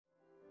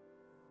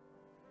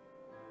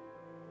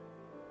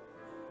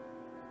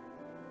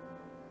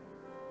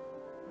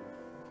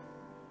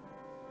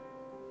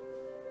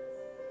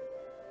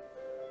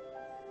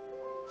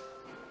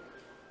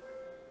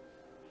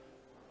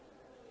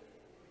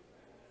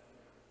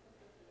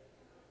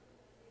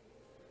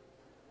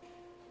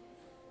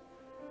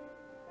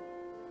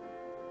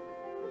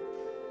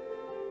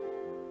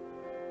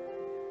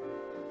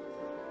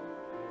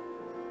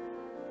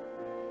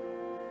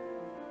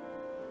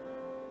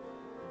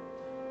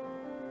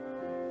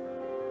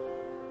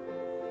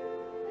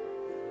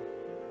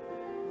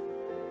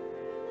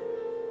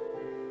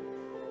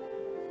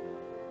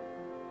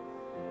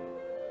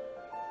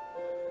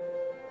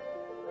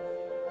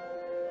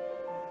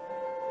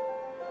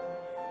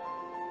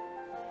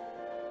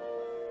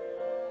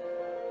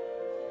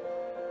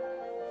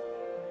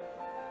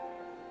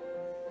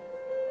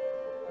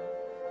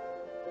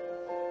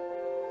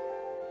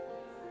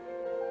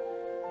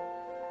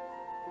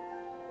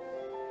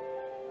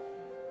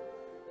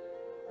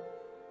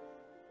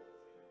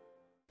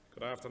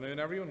Good afternoon,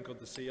 everyone. Good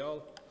to see you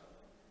all.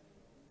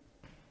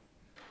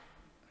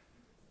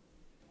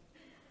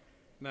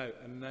 Now,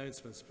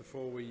 announcements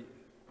before we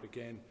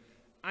begin.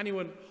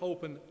 Anyone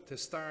hoping to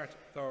start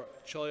their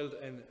child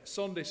in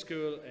Sunday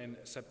school in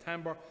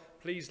September,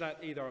 please let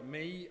either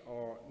me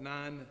or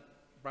Nan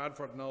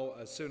Bradford know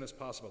as soon as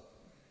possible.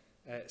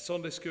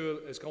 Sunday school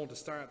is going to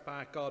start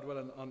back, God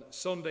willing, on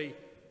Sunday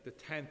the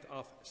 10th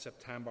of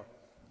September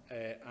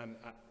and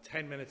at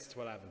 10 minutes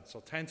to 11.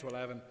 So 10 to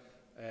 11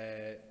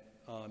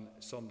 on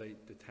Sunday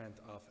the 10th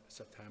of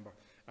September.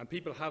 And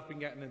people have been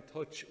getting in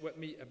touch with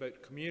me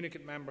about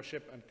communicant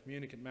membership and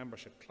communicant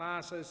membership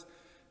classes.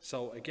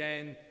 So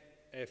again,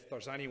 if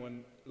there's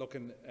anyone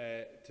looking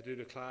to do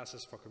the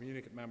classes for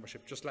communicant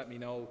membership, just let me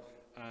know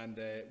and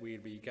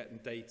we'll be getting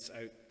dates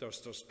out.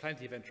 There's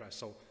plenty of interest,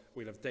 so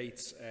we'll have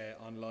dates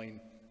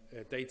online,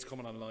 dates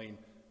coming online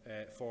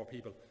for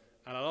people.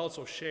 And I'll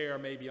also share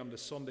maybe on the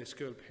Sunday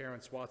School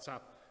Parents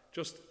WhatsApp,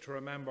 just to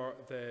remember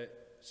the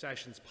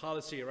session's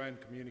policy around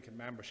communicant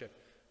membership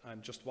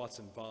and just what's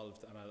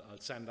involved, and I'll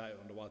send that out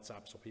on the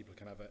WhatsApp so people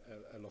can have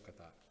a look at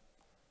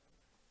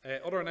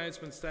that. Other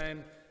announcements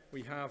then,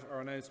 we have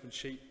our announcement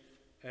sheet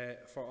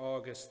for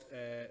August,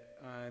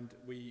 and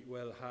we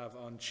will have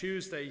on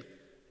Tuesday,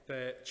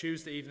 the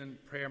Tuesday evening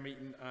prayer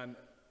meeting and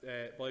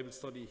Bible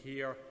study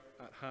here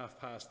at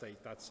 8:30.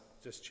 That's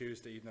just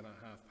Tuesday evening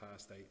at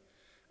 8:30.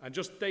 And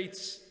just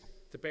dates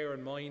to bear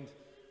in mind,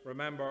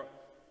 remember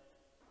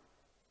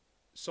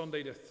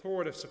Sunday the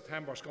 3rd of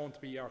September is going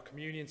to be our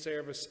communion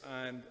service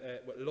and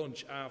with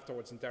lunch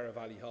afterwards in Derry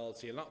Valley Hall,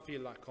 so you'll not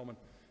feel that coming.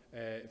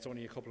 It's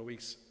only a couple of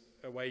weeks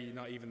away,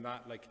 not even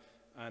that,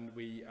 and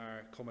we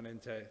are coming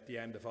into the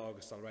end of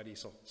August already,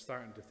 so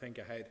starting to think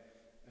ahead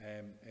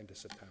into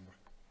September.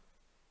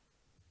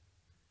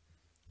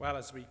 Well,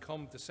 as we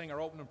come to sing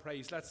our opening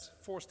praise, let's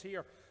first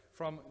hear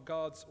from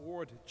God's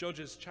word.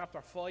 Judges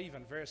chapter 5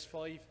 and verse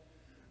 5.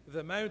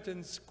 The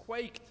mountains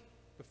quaked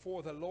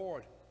before the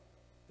Lord,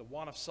 the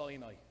one of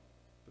Sinai,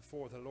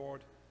 before the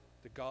Lord,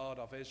 the God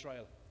of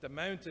Israel. The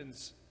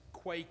mountains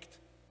quaked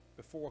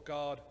before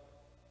God.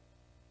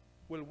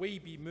 Will we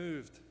be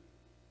moved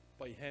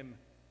by him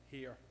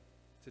here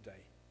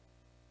today?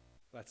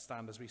 Let's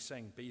stand as we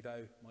sing, Be Thou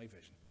My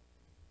Vision.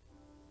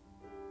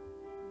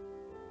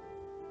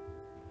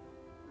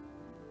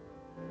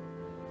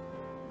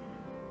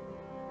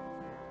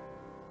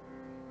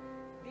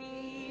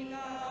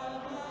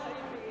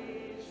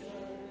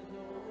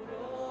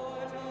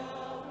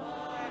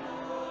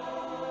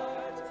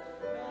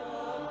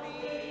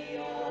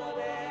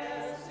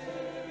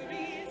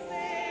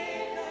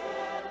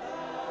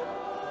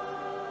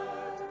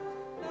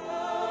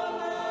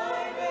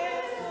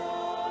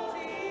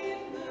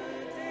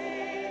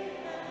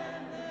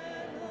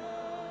 The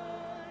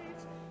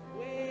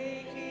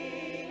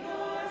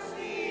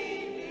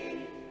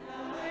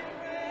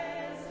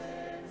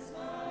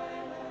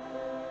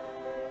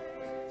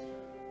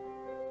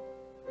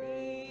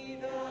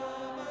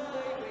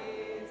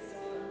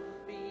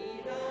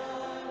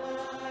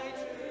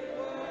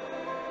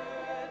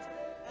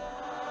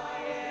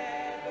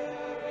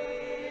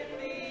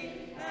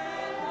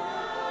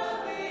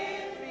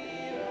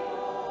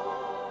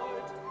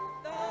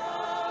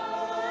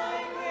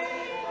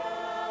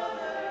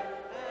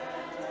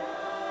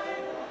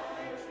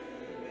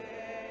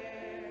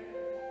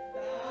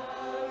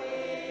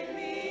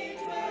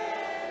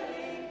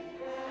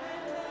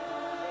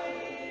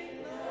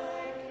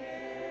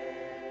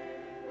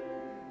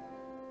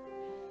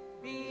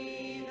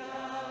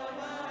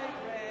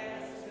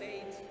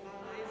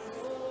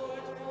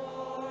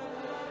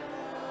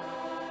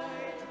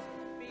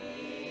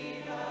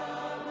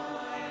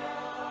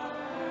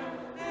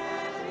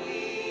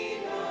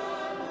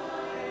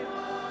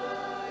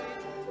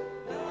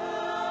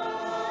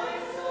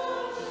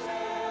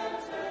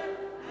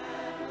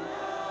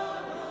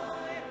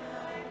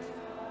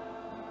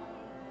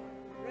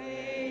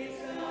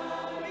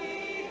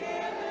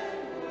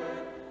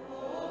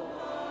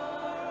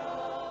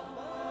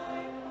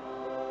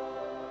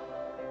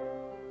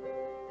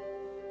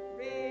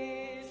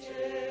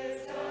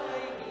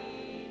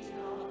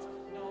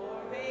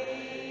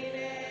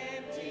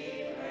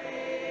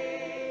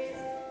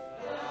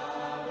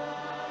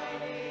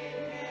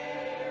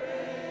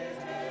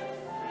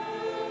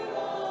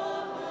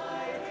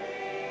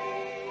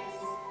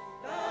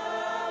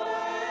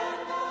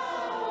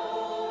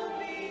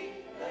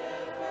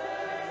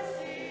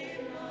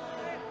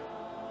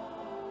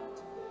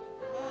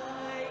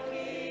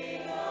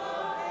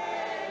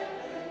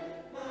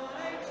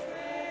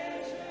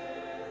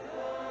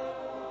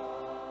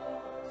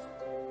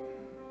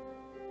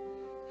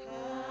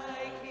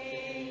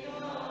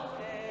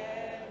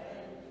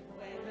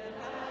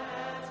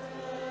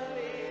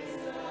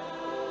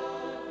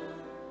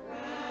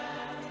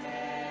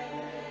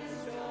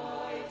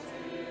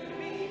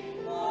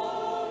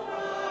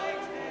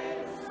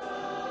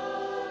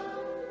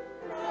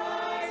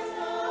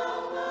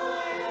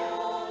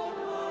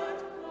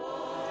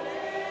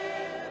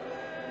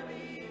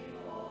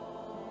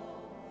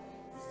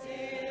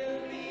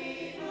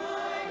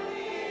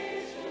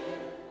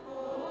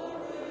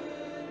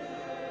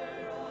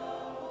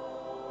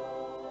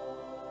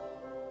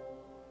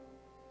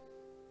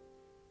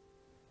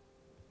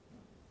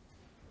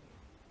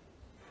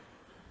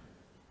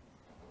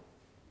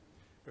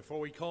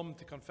Before we come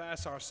to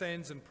confess our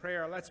sins in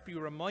prayer, let's be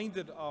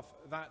reminded of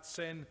that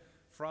sin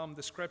from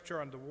the scripture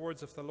and the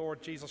words of the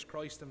Lord Jesus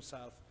Christ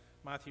himself.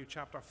 Matthew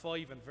chapter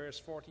 5 and verse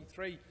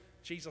 43,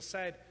 Jesus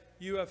said,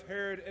 "You have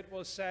heard it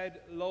was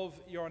said, love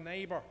your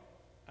neighbor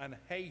and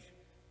hate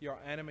your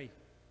enemy.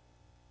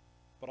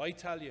 But I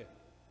tell you,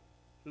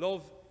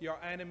 love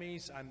your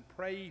enemies and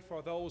pray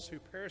for those who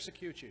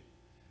persecute you,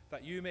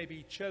 that you may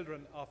be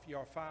children of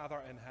your Father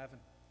in heaven.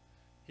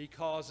 He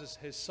causes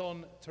his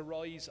sun to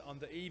rise on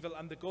the evil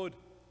and the good,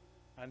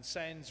 and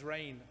sends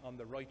rain on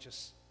the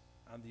righteous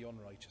and the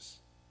unrighteous."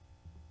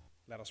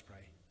 Let us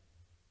pray.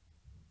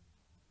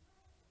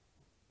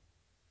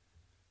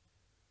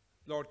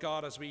 Lord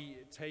God, as we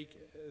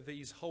take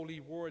these holy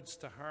words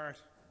to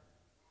heart,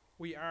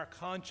 we are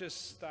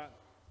conscious that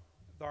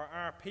there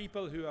are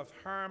people who have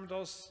harmed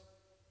us,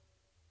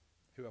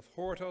 who have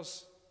hurt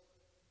us,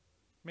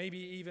 maybe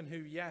even who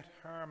yet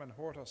harm and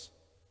hurt us.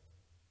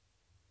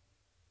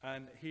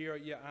 And here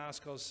you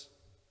ask us,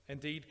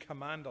 indeed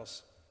command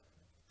us,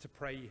 to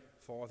pray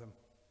for them.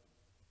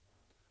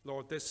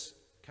 Lord, this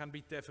can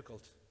be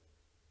difficult.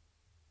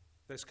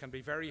 This can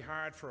be very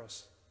hard for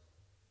us.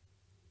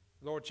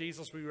 Lord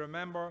Jesus, we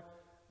remember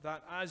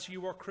that as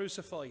you were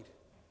crucified,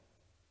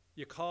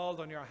 you called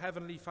on your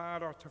heavenly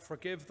Father to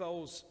forgive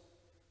those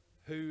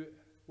who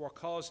were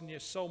causing you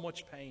so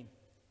much pain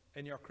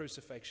in your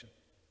crucifixion.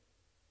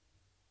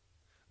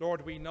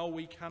 Lord, we know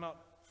we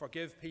cannot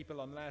forgive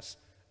people unless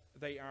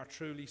they are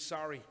truly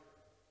sorry.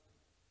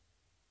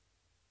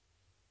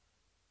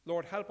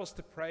 Lord, help us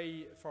to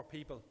pray for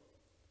people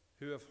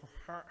who have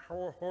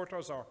hurt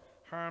us or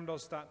harmed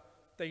us, that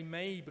they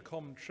may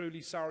become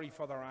truly sorry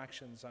for their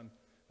actions and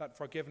that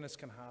forgiveness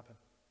can happen.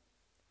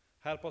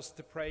 Help us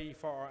to pray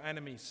for our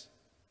enemies,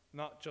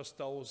 not just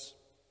those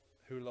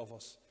who love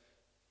us.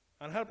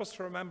 And help us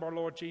to remember,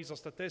 Lord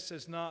Jesus, that this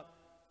is not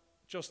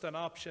just an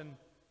option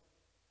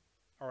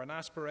or an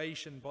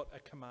aspiration, but a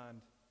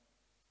command.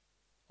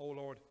 Oh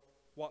Lord,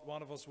 what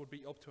one of us would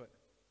be up to it,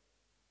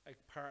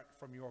 apart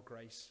from your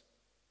grace?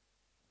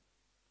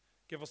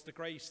 Give us the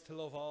grace to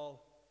love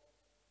all,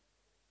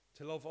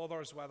 to love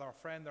others, whether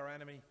friend or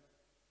enemy,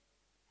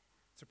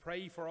 to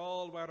pray for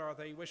all, whether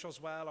they wish us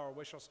well or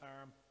wish us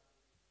harm.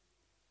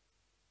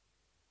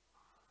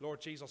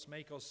 Lord Jesus,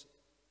 make us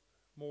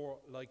more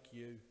like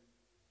you.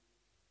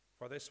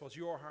 For this was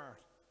your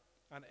heart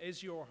and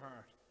is your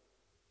heart,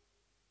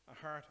 a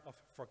heart of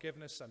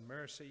forgiveness and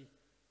mercy,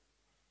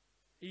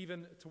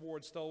 even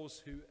towards those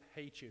who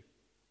hate you.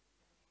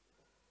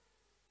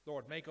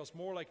 Lord, make us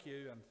more like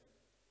you and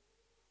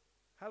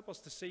help us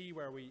to see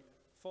where we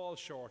fall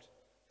short,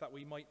 that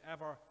we might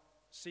ever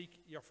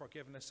seek your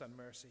forgiveness and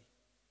mercy.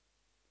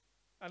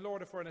 And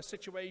Lord, if we're in a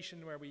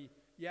situation where we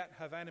yet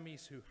have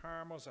enemies who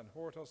harm us and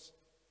hurt us,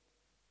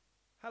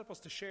 help us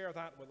to share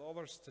that with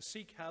others, to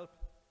seek help,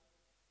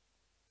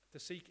 to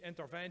seek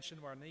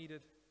intervention where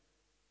needed,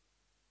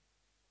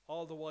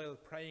 all the while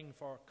praying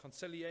for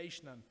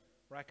conciliation and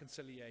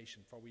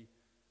reconciliation, for we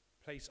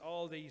place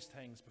all these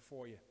things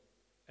before you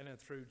in and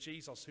through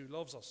Jesus, who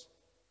loves us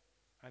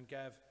and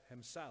gave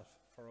himself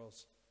for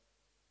us.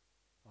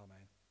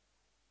 Amen.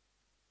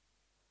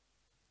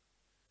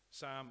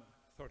 Psalm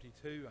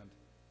 32 and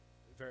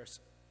verse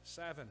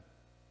 7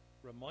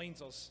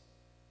 reminds us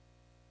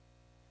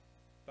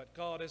that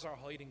God is our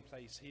hiding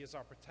place. He is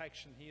our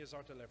protection. He is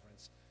our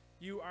deliverance.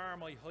 You are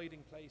my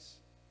hiding place.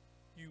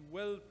 You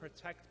will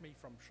protect me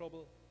from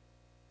trouble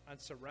and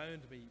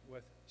surround me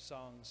with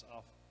songs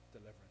of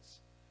deliverance.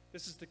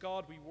 This is the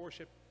God we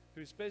worship,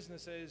 whose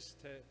business is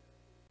to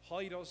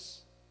hide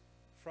us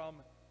from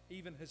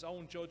even his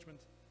own judgment,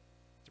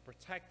 to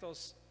protect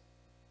us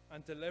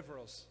and deliver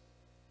us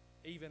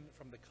even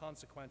from the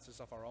consequences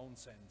of our own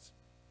sins.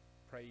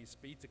 Praise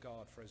be to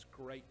God for his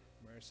great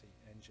mercy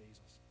in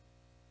Jesus.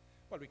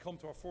 Well, we come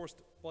to our first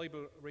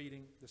Bible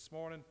reading this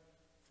morning,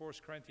 1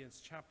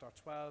 Corinthians chapter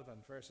 12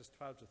 and verses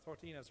 12 to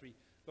 13. As we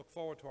look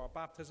forward to our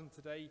baptism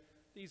today,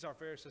 these are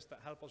verses that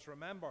help us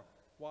remember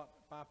what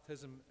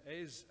baptism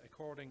is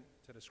according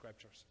to the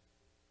scriptures.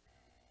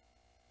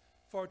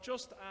 For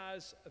just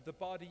as the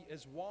body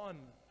is one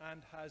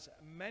and has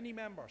many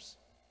members,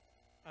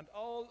 and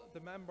all the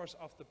members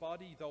of the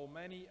body, though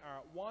many,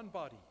 are one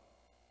body,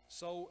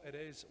 so it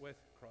is with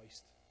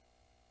Christ.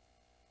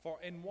 For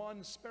in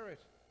one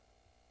Spirit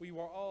we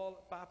were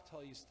all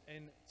baptized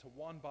into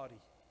one body,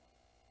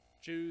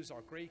 Jews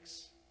or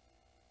Greeks,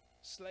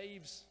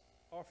 slaves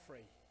or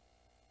free,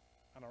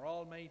 and are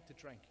all made to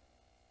drink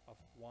of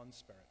one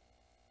Spirit.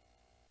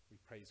 We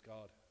praise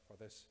God for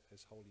this,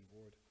 his holy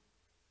word.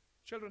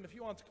 Children, if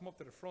you want to come up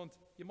to the front,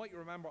 you might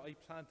remember I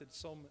planted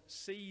some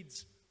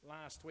seeds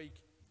last week,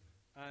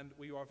 and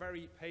we were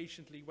very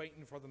patiently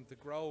waiting for them to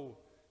grow.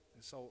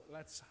 So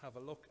let's have a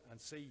look and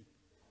see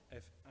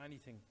if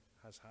anything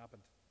has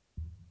happened.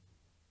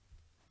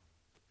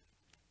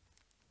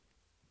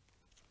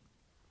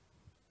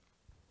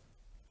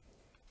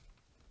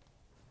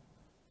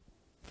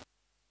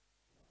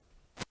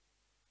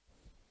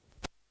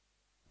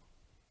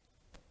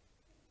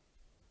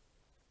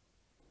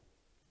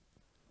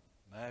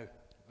 Now,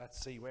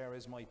 Let's see, where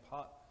is my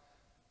pot?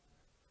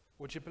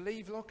 Would you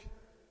believe, look,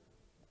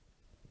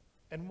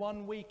 in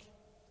 1 week,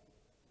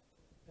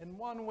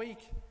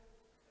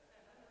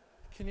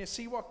 can you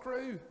see what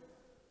grew?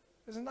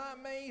 Isn't that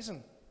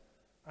amazing?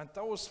 And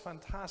those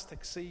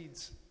fantastic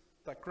seeds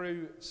that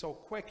grew so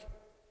quick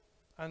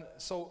and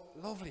so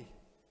lovely.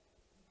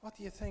 What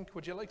do you think?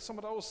 Would you like some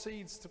of those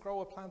seeds to grow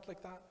a plant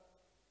like that?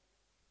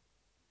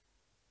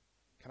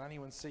 Can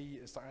anyone see,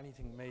 is there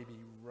anything maybe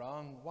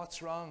wrong?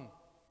 What's wrong?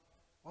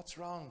 What's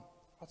wrong?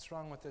 What's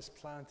wrong with this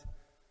plant?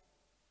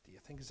 Do you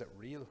think, is it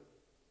real?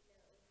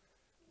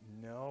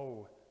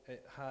 No.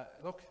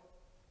 Look,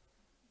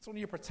 it's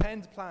only a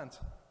pretend plant.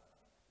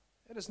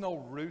 It has no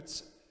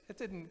roots. It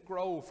didn't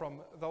grow from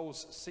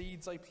those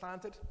seeds I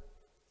planted.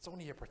 It's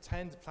only a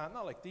pretend plant,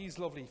 not like these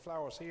lovely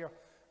flowers here.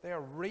 They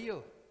are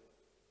real.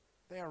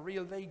 They are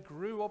real. They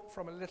grew up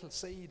from a little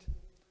seed,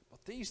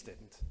 but these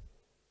didn't.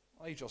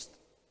 I just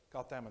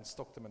got them and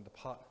stuck them in the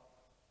pot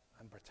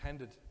and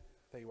pretended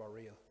they were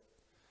real.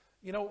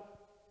 You know,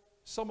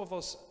 some of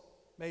us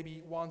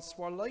maybe once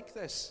were like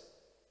this.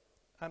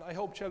 And I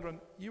hope,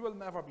 children, you will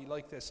never be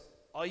like this.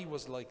 I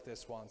was like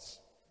this once,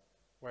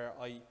 where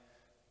I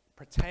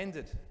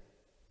pretended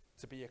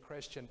to be a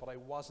Christian, but I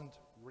wasn't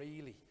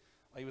really.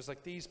 I was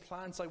like these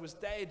plants. I was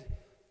dead.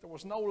 There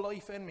was no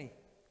life in me.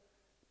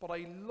 But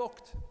I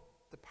looked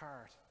the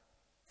part.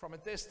 From a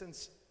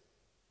distance,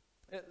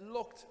 it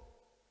looked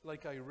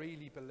like I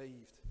really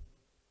believed.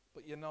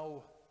 But you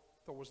know,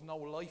 there was no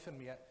life in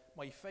me.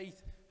 My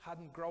faith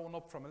hadn't grown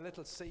up from a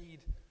little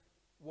seed,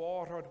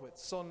 watered with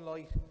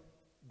sunlight,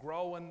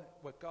 growing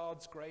with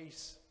God's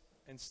grace.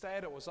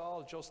 Instead, it was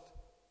all just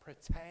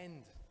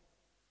pretend.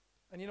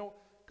 And you know,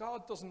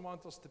 God doesn't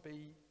want us to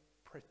be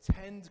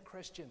pretend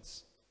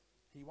Christians.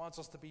 He wants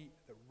us to be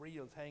the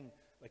real thing,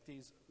 like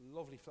these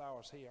lovely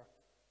flowers here.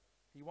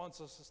 He wants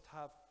us to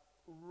have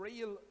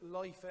real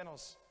life in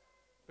us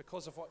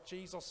because of what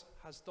Jesus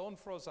has done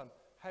for us and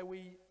how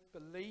we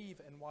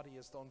believe in what he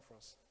has done for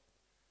us.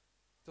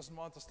 He doesn't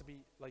want us to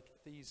be like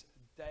these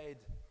dead,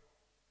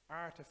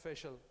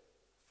 artificial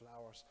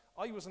flowers.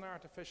 I was an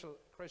artificial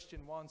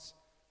Christian once.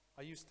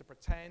 I used to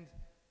pretend.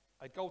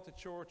 I'd go to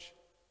church.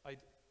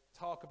 I'd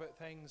talk about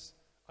things.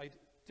 I'd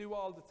do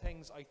all the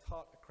things I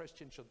thought a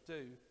Christian should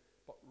do,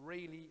 but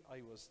really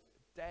I was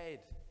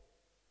dead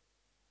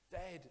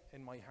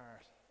in my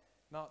heart,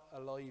 not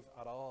alive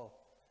at all,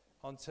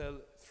 until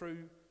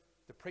through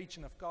the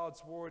preaching of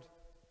God's word,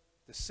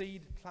 the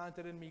seed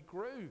planted in me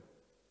grew,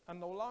 and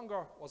no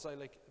longer was I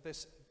like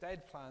this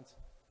dead plant,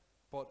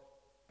 but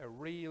a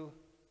real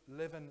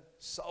living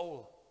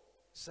soul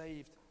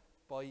saved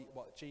by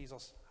what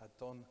Jesus had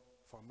done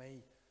for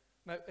me.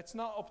 Now, it's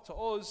not up to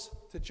us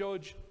to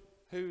judge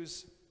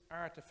who's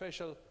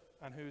artificial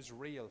and who's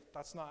real.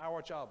 That's not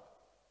our job.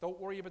 Don't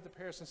worry about the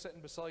person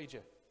sitting beside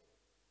you.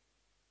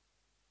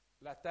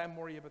 Let them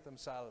worry about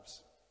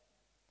themselves.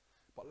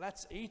 But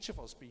let's each of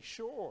us be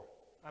sure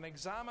and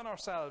examine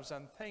ourselves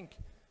and think,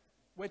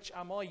 which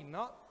am I?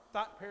 Not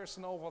that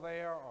person over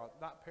there or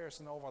that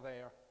person over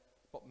there,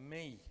 but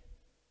me.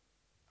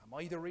 Am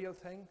I the real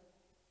thing?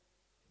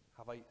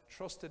 Have I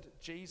trusted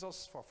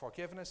Jesus for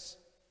forgiveness?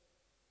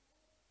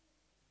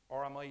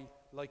 Or am I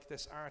like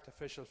this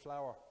artificial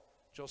flower,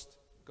 just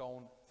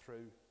going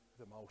through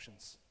the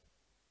motions?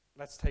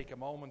 Let's take a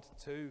moment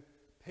to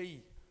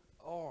P-R-A-Y.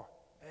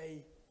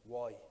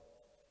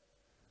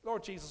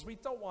 Lord Jesus, we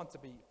don't want to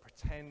be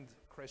pretend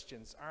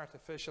Christians,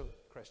 artificial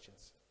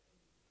Christians.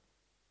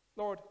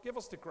 Lord, give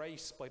us the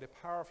grace by the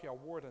power of your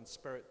word and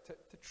spirit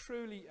to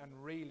truly and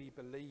really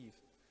believe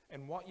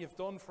in what you've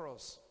done for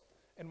us,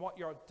 in what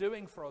you're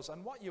doing for us,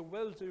 and what you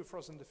will do for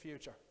us in the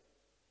future.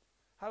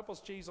 Help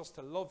us, Jesus,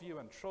 to love you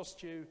and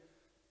trust you,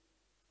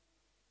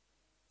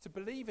 to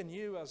believe in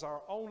you as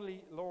our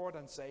only Lord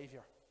and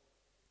Savior,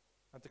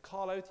 and to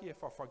call out to you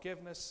for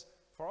forgiveness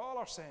for all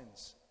our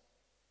sins,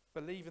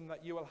 believing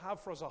that you will have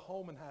for us a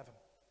home in heaven.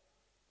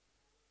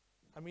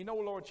 And we know,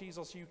 Lord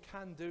Jesus, you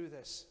can do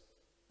this,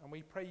 and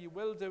we pray you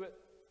will do it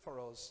for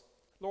us.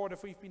 Lord,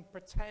 if we've been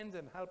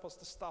pretending, help us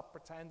to stop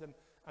pretending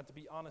and to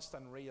be honest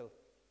and real,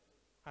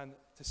 and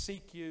to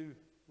seek you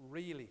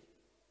really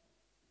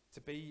to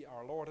be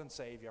our Lord and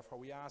Savior, for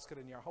we ask it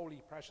in your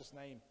holy, precious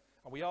name.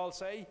 And we all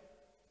say,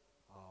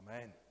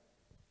 Amen.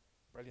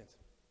 Brilliant.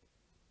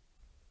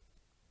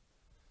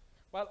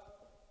 Well,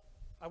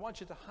 I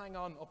want you to hang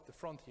on up the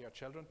front here,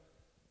 children,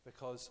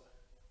 because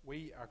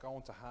we are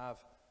going to have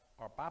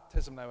our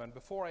baptism now. And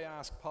before I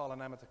ask Paul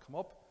and Emma to come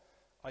up,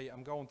 I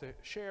am going to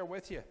share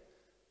with you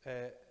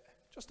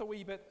just a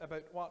wee bit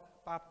about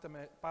what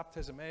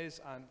baptism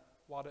is and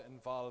what it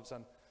involves.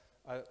 And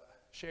I'll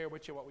share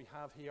with you what we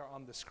have here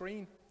on the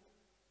screen.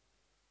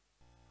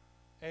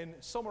 In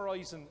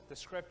summarizing the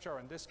scripture,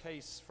 in this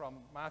case from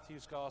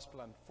Matthew's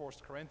Gospel and 1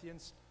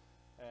 Corinthians,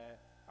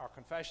 our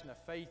confession of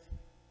faith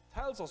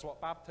tells us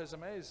what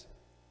baptism is.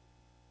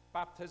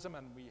 Baptism,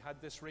 and we had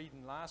this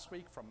reading last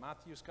week from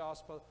Matthew's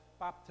Gospel,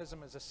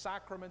 baptism is a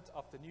sacrament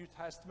of the New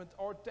Testament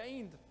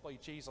ordained by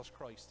Jesus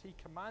Christ. He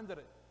commanded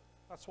it.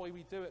 That's why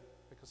we do it,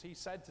 because he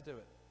said to do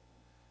it.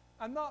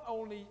 And not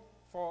only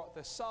for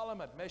the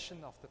solemn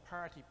admission of the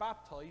party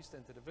baptized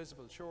into the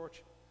visible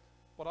church,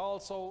 but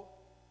also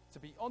to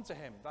be unto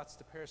him, that's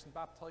the person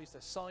baptized,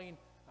 a sign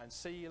and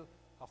seal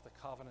of the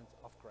covenant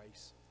of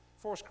grace.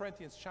 1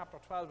 Corinthians chapter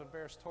 12 and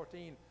verse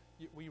 13,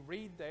 we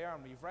read there,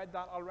 and we've read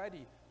that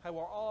already, how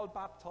we're all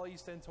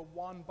baptized into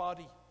one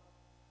body.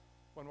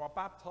 When we're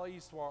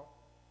baptized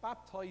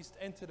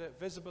into the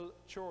visible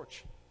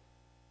church.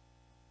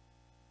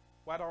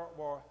 Whether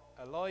we're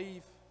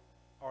alive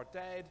or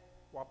dead,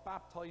 we're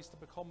baptized to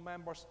become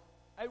members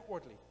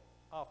outwardly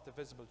of the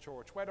visible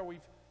church. Whether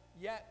we've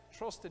yet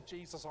trusted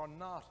Jesus or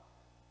not,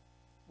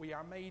 we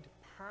are made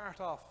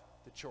part of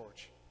the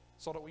church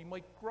so that we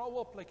might grow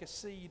up like a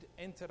seed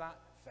into that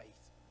faith.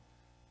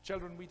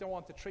 Children, we don't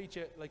want to treat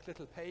you like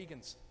little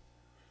pagans.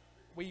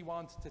 We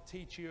want to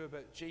teach you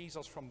about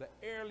Jesus from the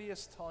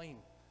earliest time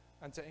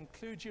and to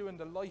include you in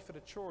the life of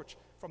the church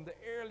from the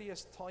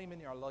earliest time in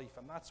your life.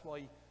 And that's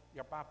why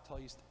you're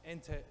baptized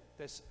into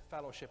this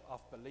fellowship of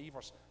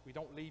believers. We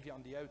don't leave you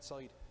on the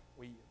outside.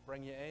 We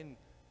bring you in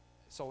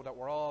so that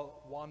we're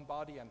all one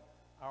body. And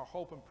our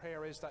hope and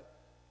prayer is that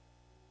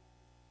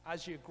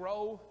as you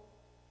grow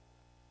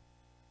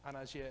and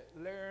as you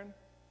learn,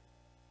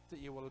 that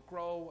you will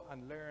grow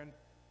and learn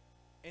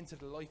into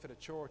the life of the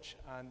church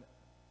and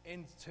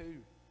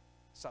into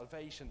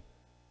salvation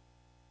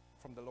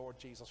from the Lord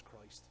Jesus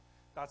Christ.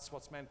 That's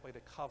what's meant by the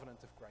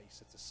covenant of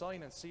grace. It's a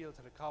sign and seal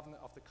to the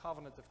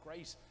covenant of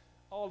grace.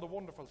 All the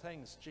wonderful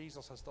things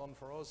Jesus has done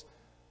for us.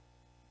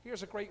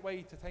 Here's a great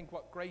way to think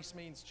what grace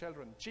means,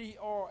 children.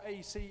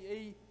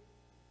 G-R-A-C-E,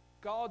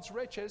 God's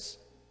riches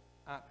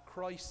at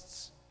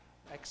Christ's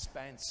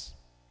expense.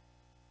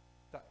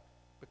 That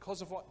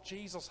because of what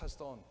Jesus has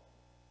done,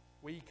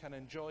 we can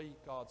enjoy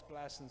God's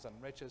blessings and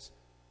riches,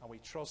 and we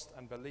trust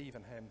and believe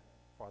in him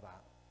for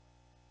that.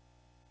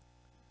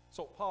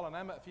 So Paul and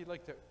Emma, if you'd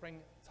like to bring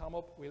Tom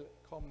up, we'll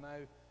come now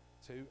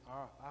to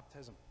our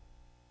baptism.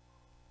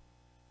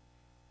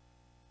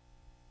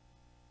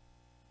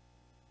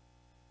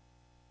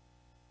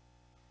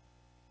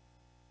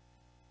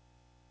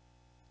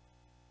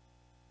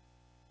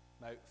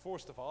 Now,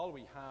 first of all,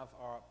 we have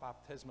our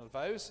baptismal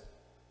vows,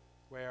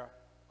 where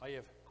I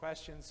have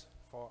questions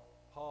for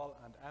Paul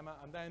and Emma,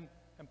 and then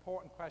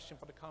important question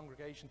for the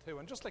congregation too.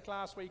 And just like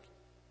last week,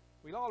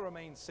 we'll all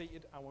remain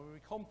seated, and when we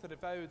come to the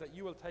vow that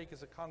you will take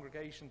as a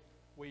congregation,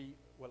 we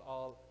will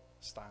all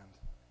stand.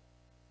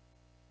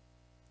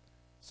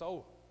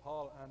 So,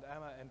 Paul and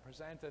Emma, in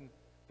presenting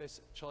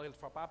this child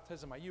for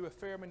baptism, are you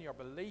affirming your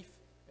belief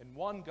in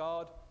one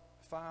God,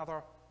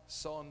 Father,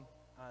 Son,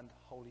 and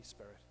Holy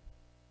Spirit?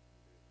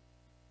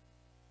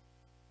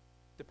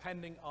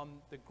 Depending on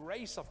the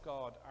grace of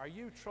God, are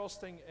you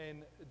trusting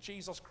in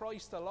Jesus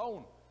Christ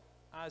alone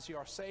as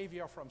your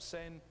Savior from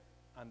sin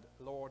and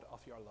Lord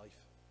of your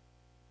life?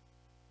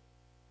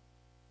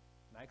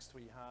 Next,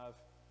 we have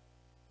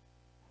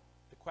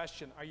the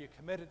question, are you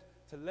committed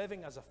to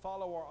living as a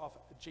follower of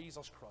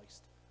Jesus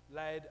Christ,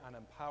 led and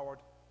empowered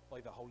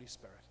by the Holy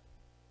Spirit?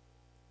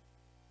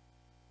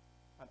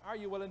 And are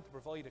you willing to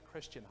provide a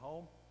Christian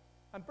home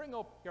and bring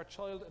up your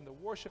child in the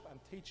worship and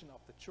teaching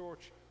of the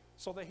church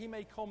so that he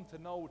may come to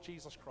know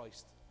Jesus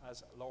Christ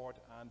as Lord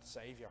and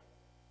Savior?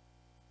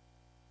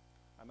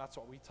 And that's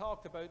what we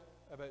talked about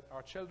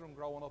our children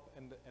growing up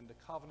in the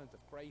covenant of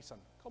grace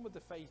and coming to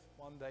faith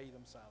one day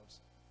themselves.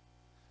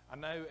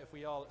 And now, if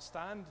we all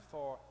stand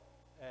for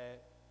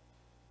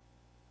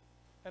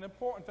an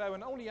important vow,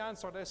 and only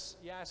answer this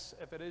yes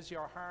if it is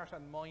your heart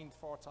and mind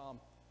for Tom.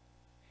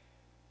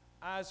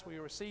 As we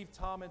receive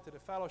Tom into the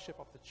fellowship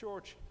of the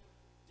church,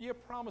 do you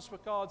promise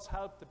with God's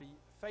help to be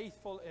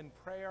faithful in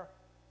prayer,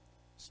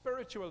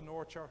 spiritual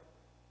nurture,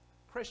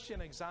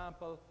 Christian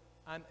example,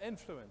 and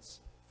influence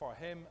for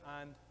him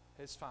and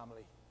his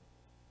family?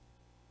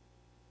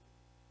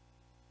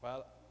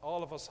 Well,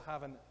 all of us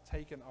having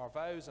taken our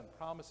vows and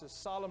promises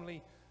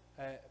solemnly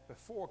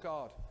before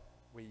God,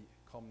 we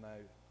come now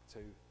to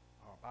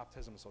our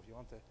baptism. So if you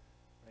want to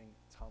bring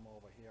Tom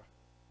over here.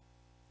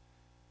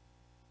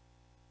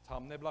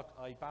 Tom Niblock,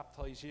 I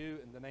baptize you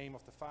in the name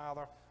of the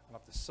Father, and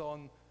of the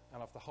Son,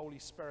 and of the Holy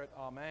Spirit.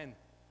 Amen.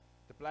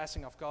 The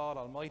blessing of God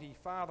Almighty,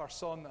 Father,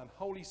 Son, and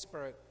Holy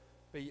Spirit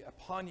be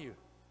upon you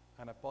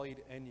and abide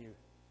in you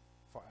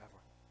forever.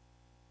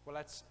 Well,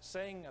 let's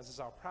sing, as is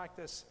our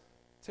practice,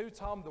 to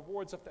Tom the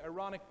words of the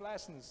Aaronic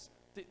blessings.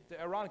 The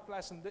Aaronic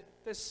blessing,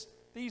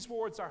 these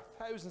words are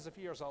thousands of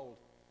years old,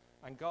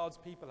 and God's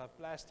people have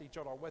blessed each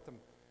other with them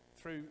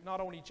through not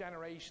only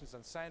generations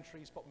and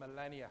centuries, but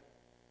millennia.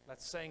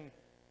 Let's sing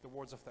the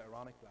words of the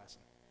Aaronic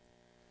blessing.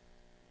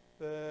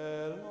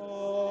 The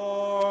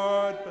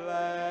Lord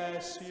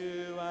bless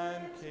you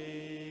and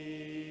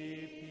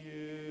keep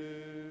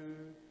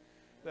you.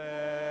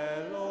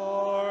 The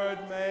Lord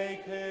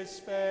make his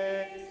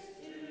face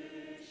to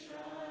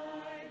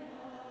shine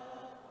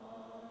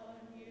upon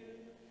you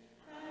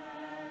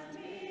and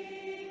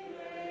be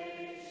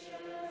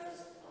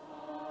gracious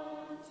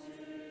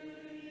unto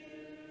you.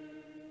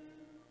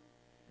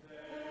 The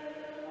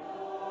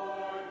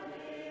Lord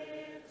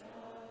lift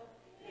up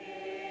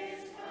his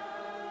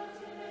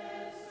countenance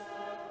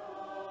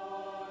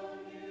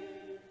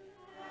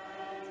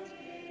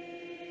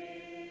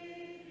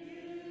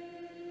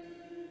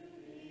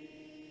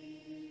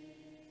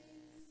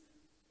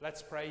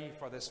Let's pray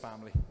for this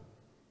family.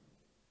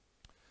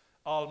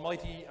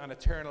 Almighty and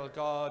eternal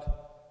God,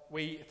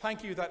 we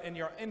thank you that in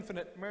your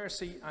infinite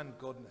mercy and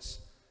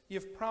goodness,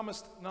 you've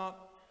promised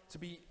not to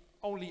be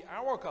only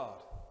our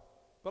God,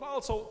 but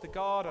also the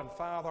God and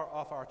Father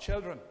of our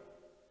children.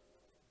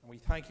 And we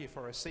thank you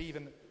for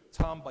receiving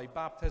Tom by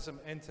baptism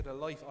into the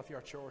life of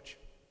your church.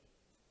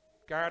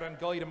 Guard and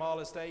guide him all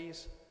his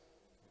days.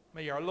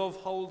 May your love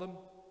hold him.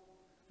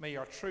 May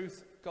your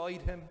truth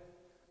guide him.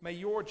 May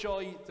your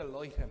joy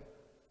delight him.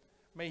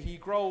 May he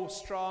grow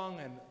strong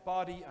in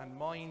body and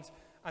mind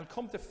and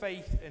come to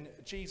faith in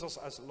Jesus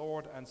as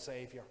Lord and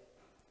Saviour.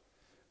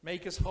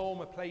 Make his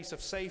home a place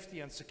of safety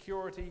and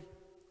security,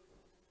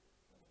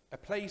 a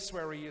place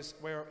where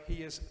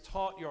he is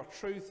taught your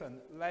truth and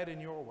led in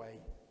your way.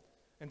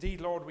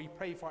 Indeed, Lord, we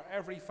pray for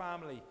every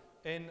family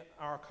in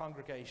our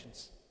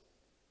congregations.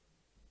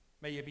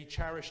 May you be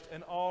cherished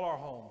in all our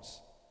homes.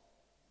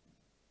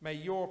 May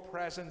your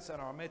presence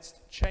in our midst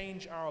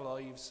change our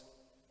lives.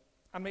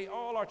 And may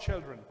all our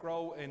children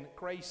grow in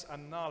grace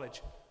and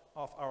knowledge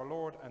of our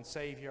Lord and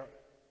Saviour,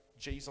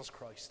 Jesus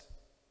Christ.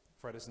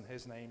 For it is in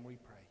his name we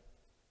pray.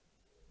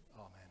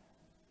 Amen.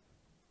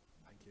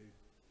 Thank you.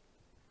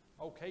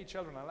 Okay,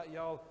 children, I'll let you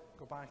all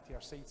go back to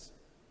your seats.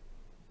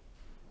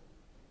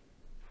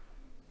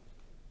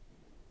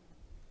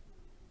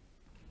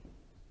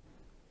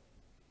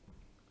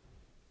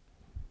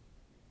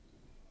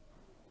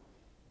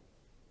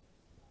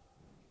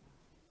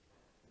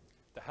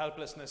 The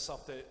helplessness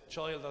of the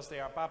child as they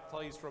are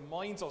baptized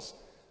reminds us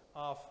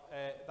of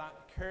that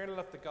kernel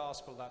of the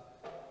gospel, that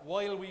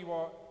while we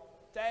were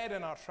dead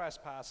in our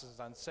trespasses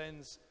and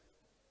sins,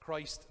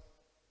 Christ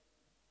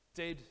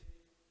did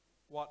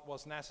what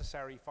was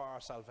necessary for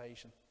our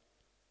salvation.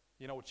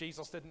 You know,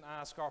 Jesus didn't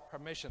ask our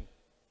permission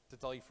to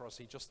die for us,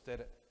 he just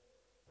did it.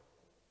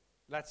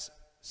 Let's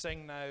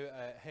sing now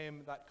a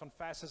hymn that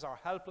confesses our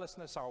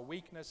helplessness, our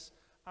weakness,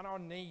 and our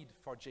need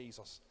for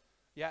Jesus.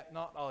 Yet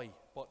not I,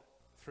 but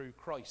through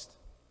Christ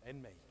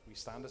in me. We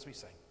stand as we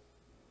sing.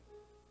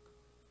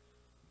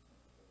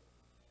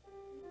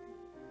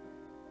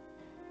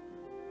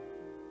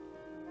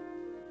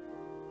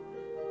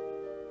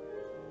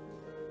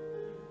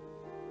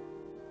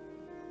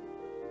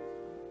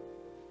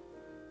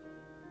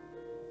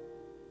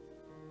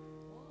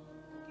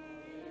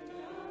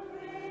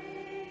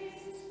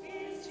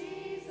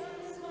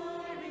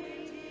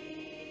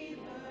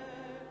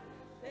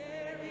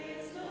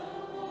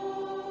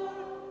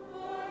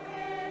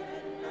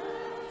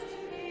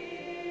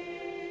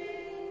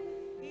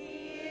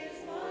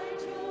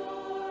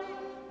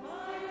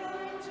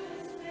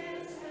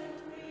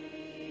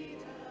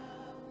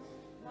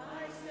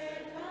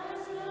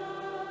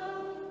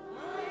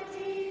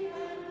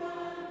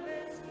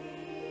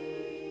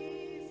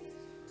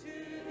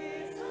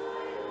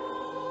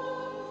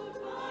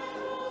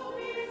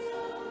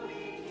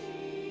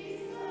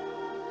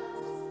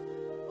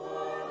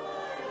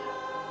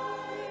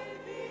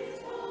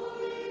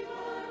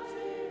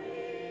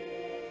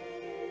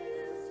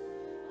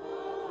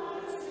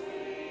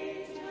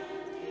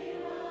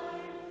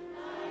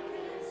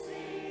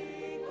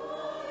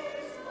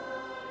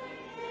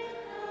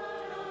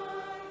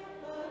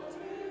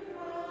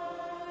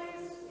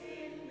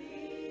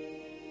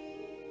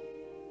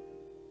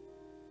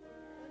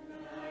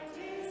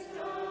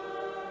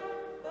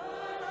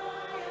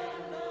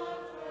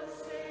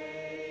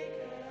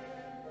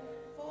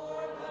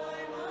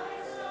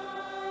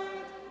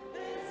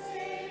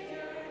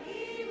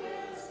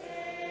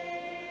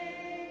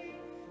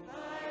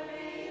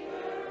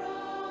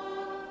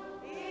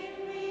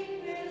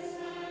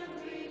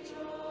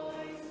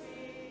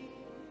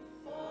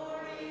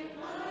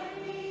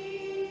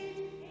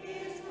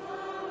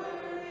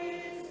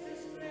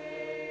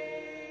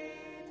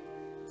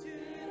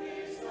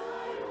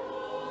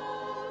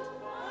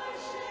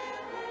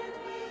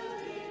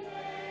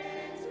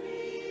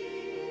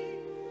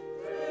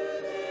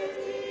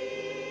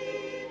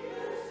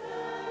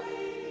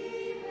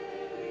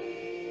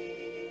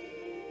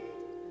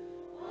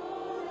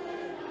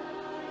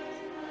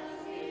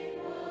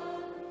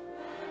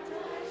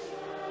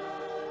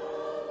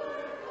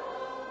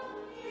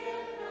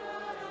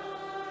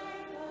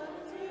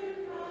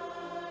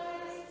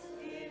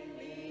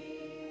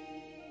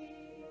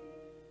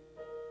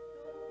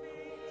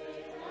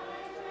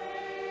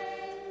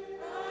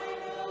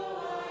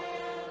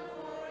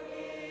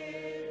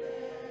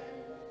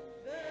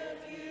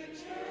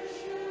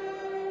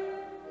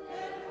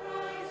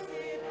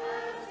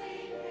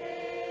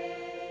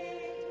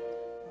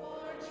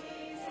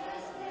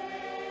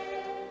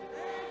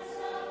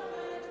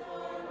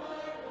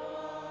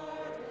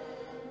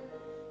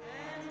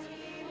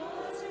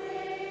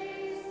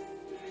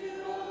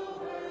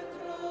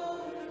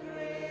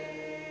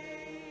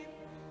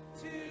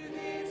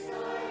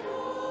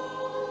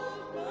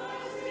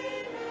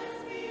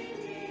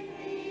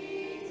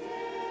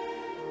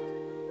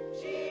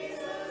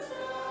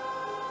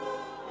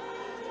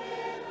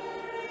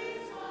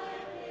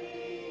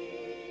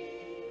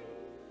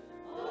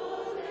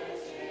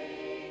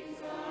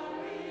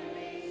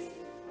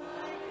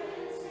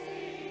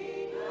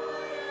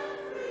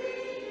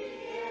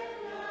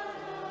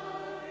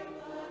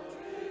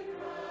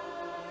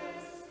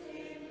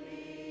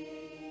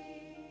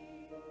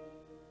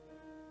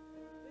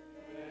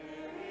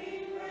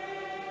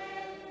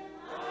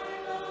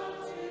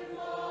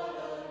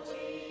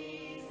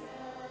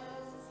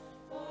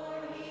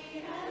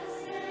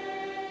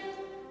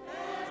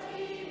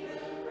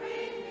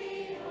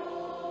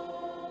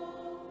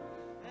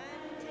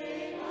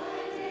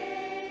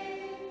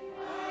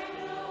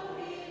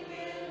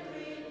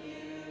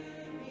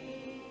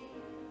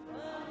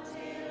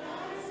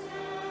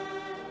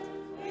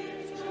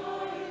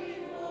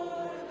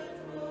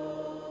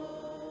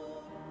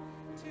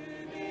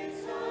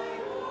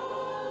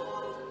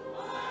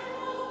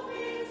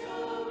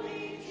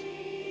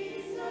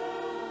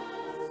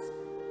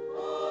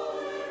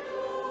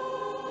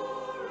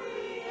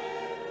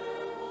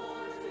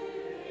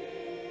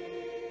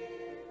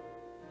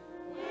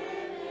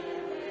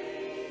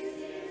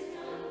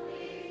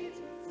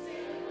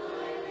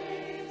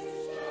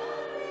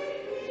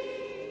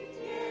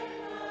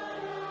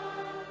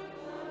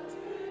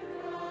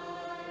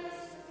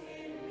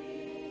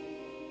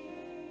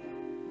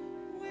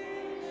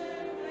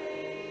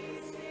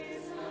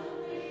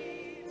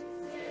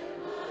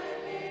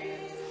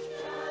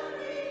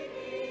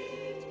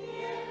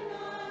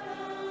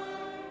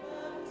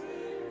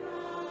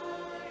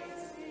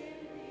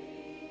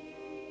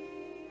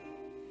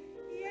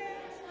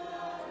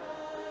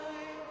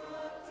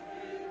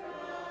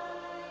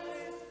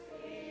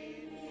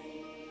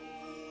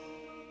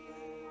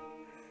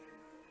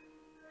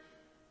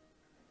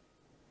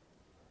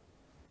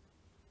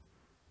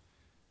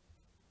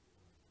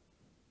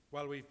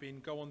 Well, we've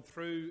been going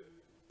through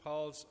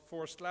Paul's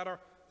first letter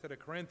to the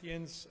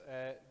Corinthians,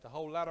 the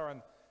whole letter,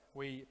 and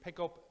we pick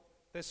up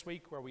this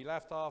week where we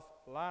left off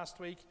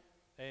last week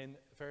in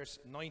verse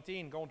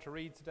 19. Going to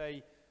read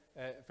today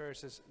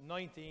verses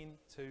 19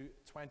 to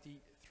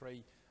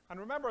 23. And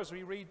remember, as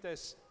we read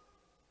this,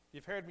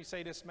 you've heard me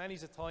say this many a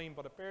time,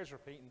 but it bears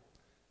repeating.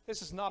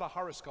 This is not a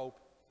horoscope.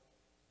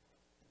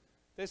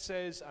 This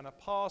is an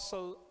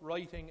apostle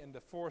writing in the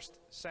first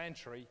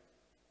century.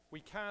 We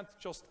can't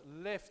just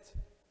lift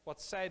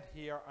what's said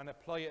here and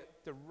apply it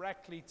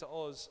directly to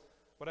us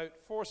without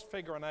first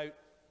figuring out,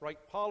 right,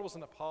 Paul was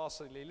an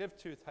apostle, he lived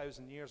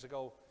 2,000 years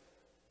ago.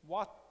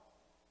 What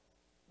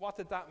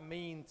did that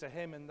mean to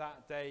him in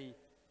that day?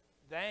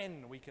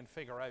 Then we can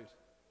figure out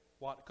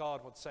what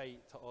God would say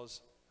to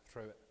us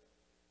through it.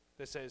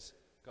 This is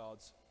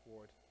God's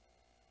word.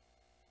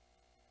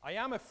 I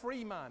am a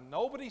free man,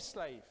 nobody's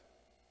slave,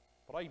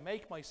 but I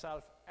make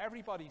myself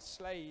everybody's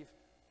slave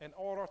in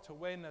order to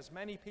win as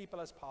many people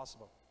as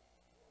possible.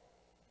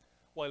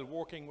 While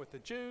working with the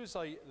Jews,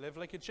 I live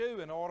like a Jew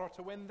in order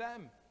to win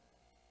them.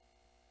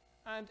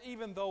 And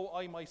even though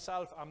I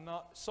myself am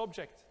not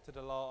subject to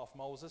the law of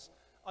Moses,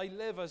 I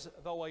live as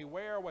though I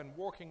were when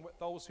working with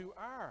those who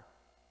are,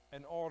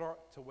 in order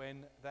to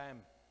win them.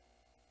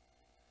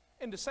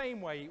 In the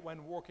same way,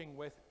 when working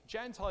with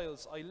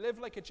Gentiles, I live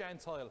like a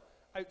Gentile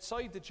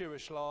outside the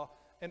Jewish law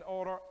in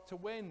order to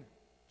win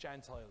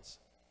Gentiles.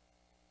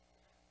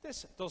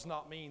 This does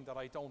not mean that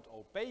I don't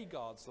obey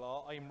God's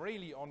law. I'm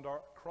really under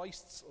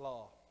Christ's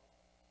law.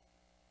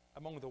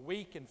 Among the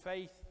weak in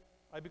faith,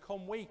 I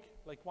become weak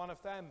like one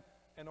of them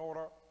in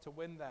order to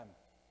win them.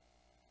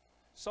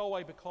 So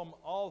I become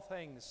all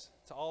things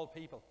to all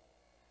people,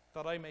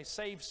 that I may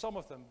save some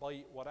of them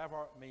by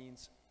whatever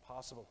means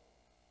possible.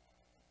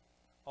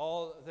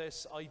 All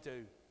this I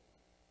do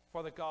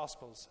for the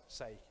gospel's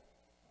sake,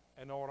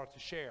 in order to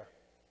share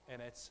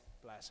in its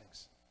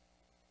blessings.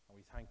 And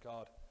we thank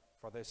God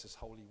for this, his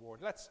holy word.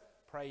 Let's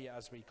pray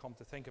as we come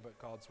to think about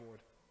God's word.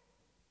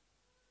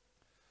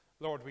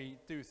 Lord, we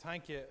do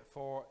thank you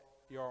for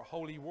your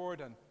holy word,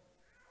 and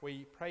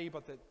we pray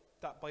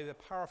that by the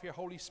power of your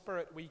Holy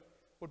Spirit we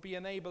would be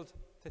enabled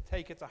to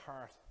take it to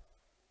heart,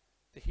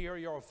 to hear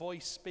your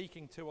voice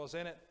speaking to us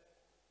in it,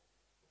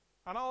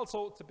 and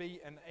also to be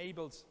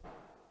enabled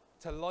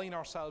to line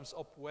ourselves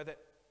up with it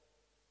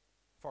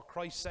for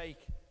Christ's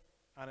sake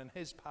and in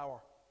his power.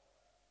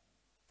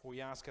 For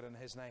we ask it in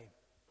his name.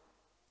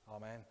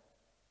 Amen.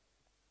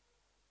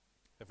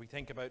 If we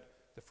think about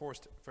the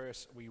first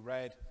verse we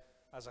read,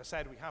 as I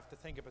said, we have to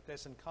think about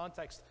this in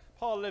context.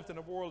 Paul lived in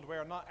a world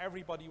where not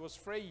everybody was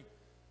free.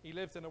 He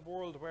lived in a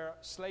world where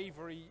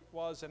slavery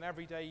was an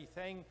everyday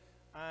thing,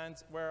 and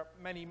where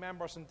many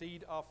members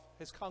indeed of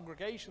his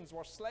congregations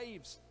were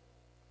slaves.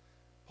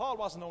 Paul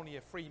wasn't only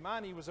a free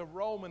man, he was a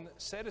Roman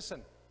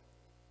citizen.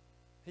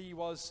 He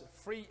was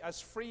free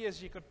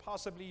as you could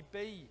possibly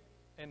be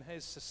in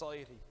his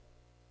society.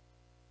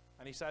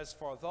 And he says,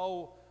 for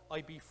though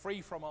I be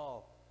free from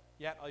all,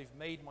 yet I've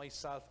made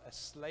myself a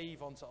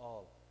slave unto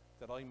all,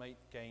 that I might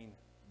gain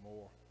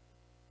more.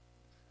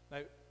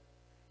 Now,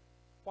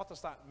 what does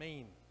that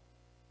mean?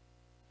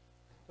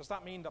 Does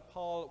that mean that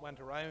Paul went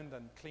around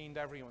and cleaned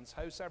everyone's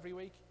house every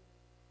week,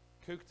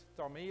 cooked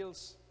their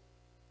meals,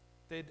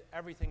 did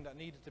everything that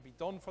needed to be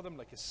done for them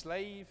like a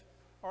slave?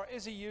 Or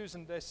is he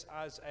using this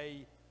as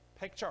a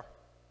picture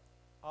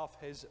of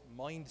his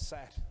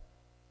mindset?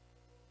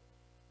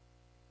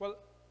 Well,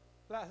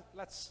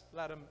 let's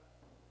let him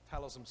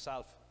tell us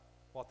himself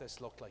what this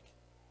looked like.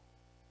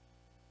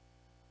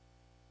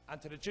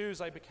 And to the Jews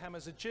I became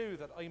as a Jew,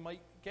 that I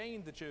might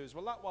gain the Jews.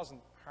 Well, that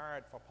wasn't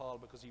hard for Paul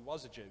because he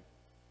was a Jew.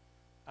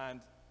 And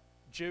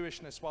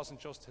Jewishness wasn't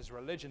just his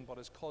religion, but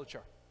his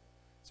culture.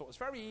 So it was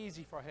very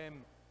easy for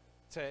him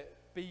to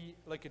be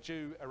like a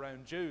Jew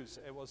around Jews.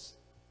 It was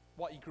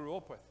what he grew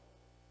up with.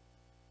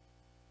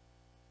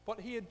 But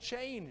he had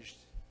changed.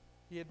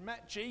 He had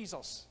met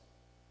Jesus.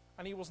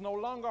 And he was no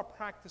longer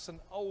practicing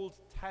Old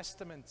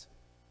Testament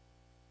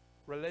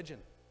religion.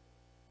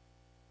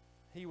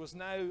 He was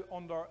now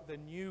under the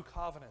new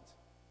covenant.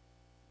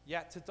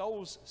 Yet to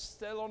those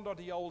still under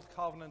the old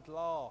covenant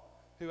law,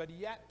 who had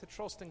yet to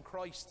trust in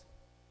Christ,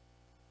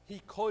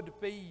 he could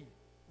be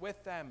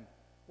with them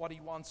what he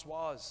once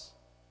was,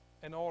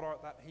 in order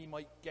that he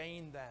might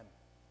gain them.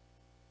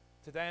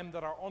 To them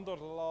that are under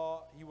the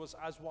law, he was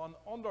as one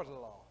under the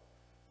law,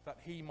 that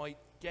he might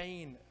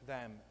gain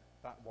them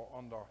that were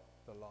under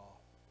the law.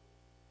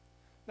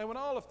 Now, in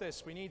all of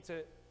this, we need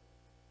to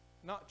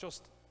not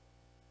just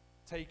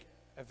take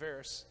a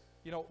verse.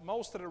 You know,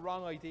 most of the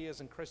wrong ideas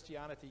in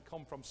Christianity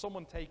come from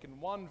someone taking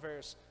one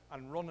verse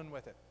and running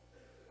with it,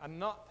 and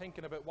not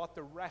thinking about what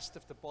the rest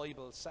of the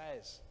Bible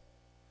says.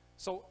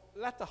 So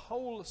let the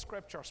whole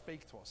scripture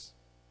speak to us.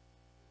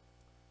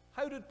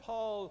 How did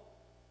Paul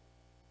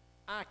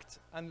act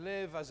and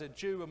live as a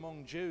Jew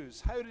among Jews?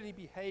 How did he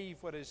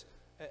behave with his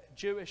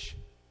Jewish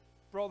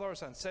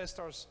brothers and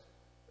sisters,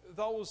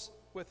 those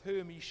with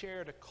whom he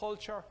shared a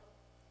culture,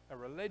 a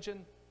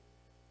religion?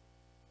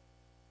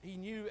 He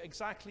knew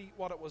exactly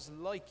what it was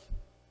like.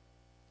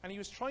 And he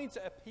was trying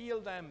to appeal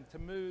them to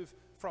move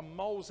from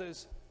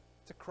Moses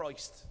to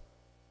Christ,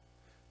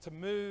 to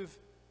move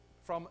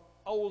from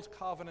old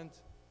covenant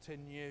to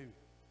new.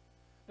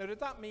 Now,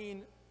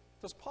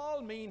 does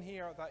Paul mean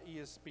here that he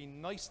has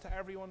been nice to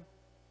everyone?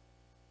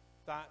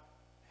 That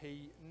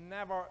he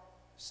never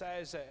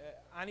says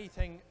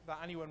anything that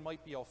anyone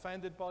might be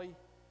offended by?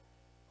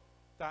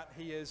 That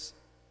he is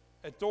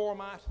a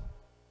doormat,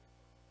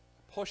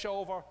 a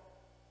pushover,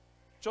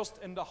 just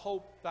in the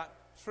hope that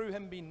through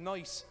him being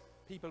nice,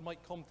 people might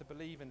come to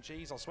believe in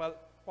Jesus? Well,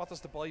 what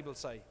does the Bible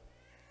say?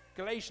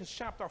 Galatians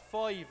chapter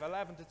 5,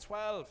 11 to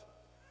 12.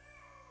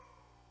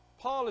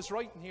 Paul is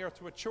writing here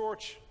to a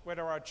church where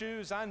there are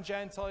Jews and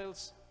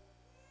Gentiles,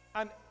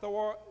 and there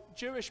were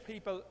Jewish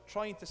people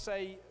trying to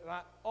say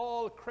that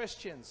all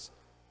Christians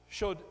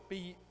should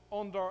be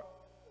under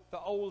the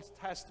Old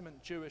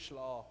Testament Jewish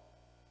law.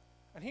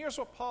 And here's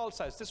what Paul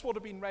says. This would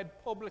have been read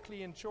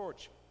publicly in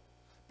church.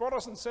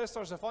 Brothers and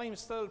sisters, if I'm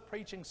still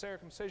preaching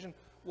circumcision,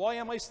 why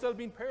am I still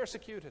being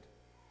persecuted?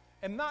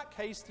 In that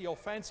case, the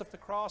offense of the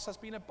cross has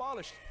been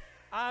abolished.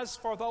 As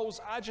for those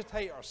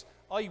agitators,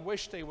 I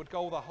wish they would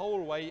go the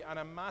whole way and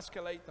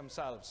emasculate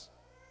themselves.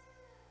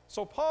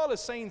 So Paul is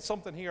saying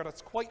something here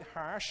that's quite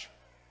harsh,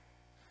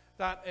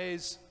 that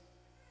is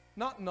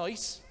not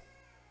nice,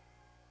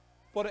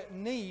 but it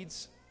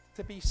needs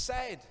to be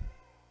said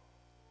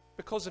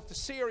because of the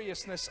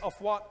seriousness of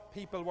what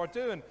people were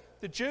doing.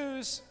 The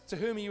Jews to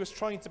whom he was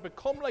trying to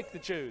become like the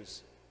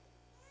Jews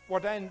were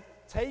then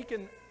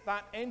taking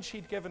that inch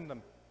he'd given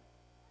them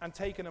and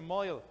taking a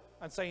mile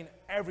and saying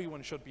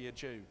everyone should be a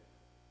Jew.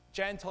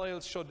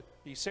 Gentiles should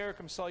be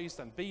circumcised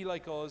and be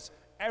like us.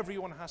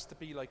 Everyone has to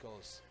be like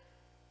us.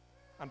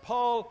 And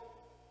Paul,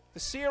 the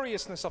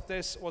seriousness of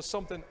this was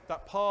something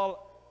that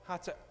Paul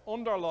had to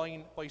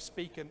underline by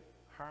speaking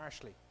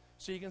harshly.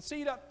 So you can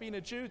see that being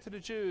a Jew to the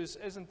Jews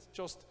isn't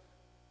just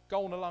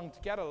going along to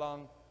get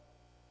along,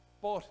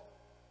 but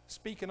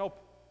speaking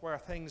up where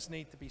things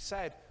need to be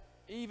said,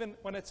 even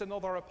when it's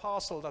another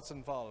apostle that's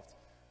involved.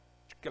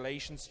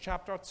 Galatians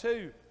chapter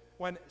 2,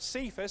 when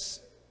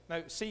Cephas,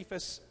 now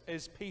Cephas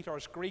is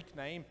Peter's Greek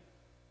name,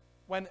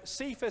 when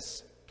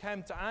Cephas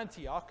came to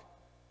Antioch,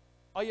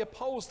 I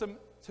opposed him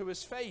to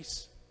his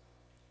face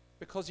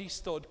because he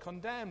stood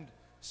condemned.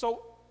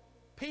 So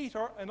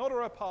Peter,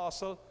 another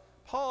apostle,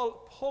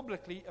 Paul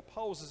publicly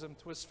opposes him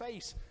to his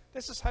face.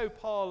 This is how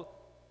Paul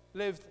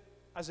lived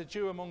as a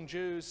Jew among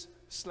Jews,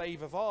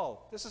 slave of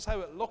all. This is how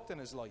it looked in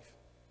his life.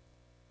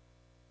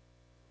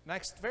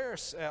 Next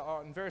verse,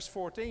 in verse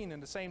 14 in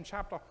the same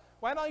chapter,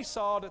 when I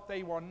saw that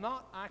they were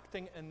not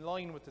acting in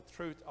line with the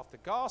truth of the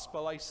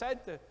gospel, I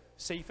said to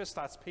Cephas,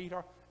 that's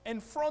Peter, in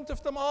front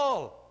of them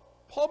all,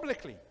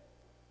 publicly,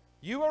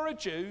 you are a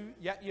Jew,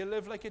 yet you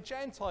live like a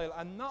Gentile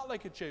and not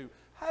like a Jew.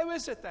 How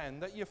is it then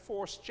that you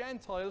force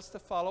Gentiles to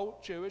follow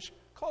Jewish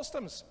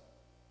customs?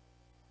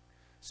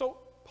 So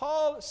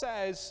Paul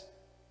says,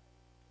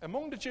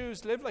 among the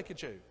Jews, live like a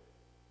Jew.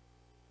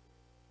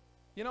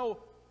 You know,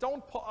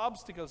 don't put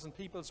obstacles in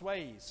people's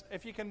ways.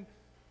 If you can,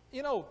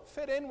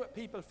 fit in with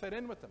people, fit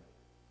in with them,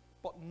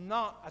 but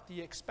not at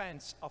the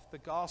expense of the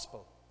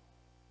gospel.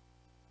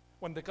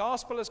 When the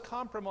gospel is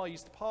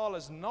compromised, Paul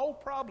has no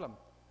problem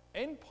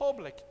in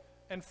public,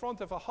 in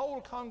front of a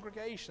whole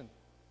congregation,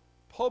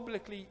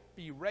 publicly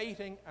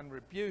berating and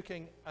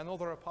rebuking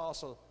another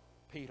apostle,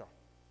 Peter.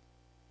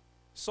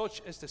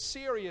 Such is the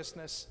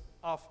seriousness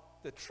of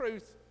the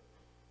truth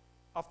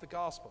of the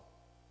gospel.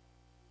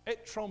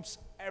 It trumps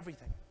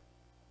everything.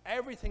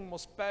 Everything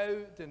must bow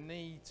the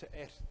knee to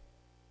it.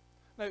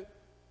 Now,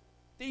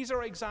 these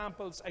are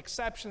examples,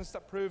 exceptions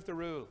that prove the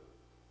rule.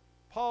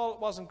 Paul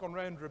wasn't going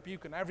around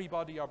rebuking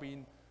everybody or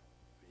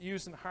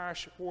using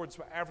harsh words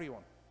with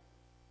everyone.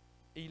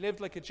 He lived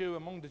like a Jew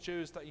among the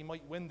Jews that he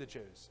might win the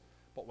Jews.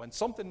 But when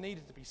something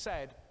needed to be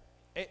said,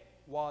 it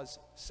was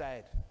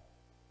said.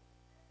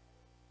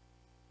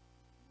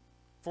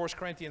 1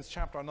 Corinthians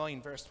chapter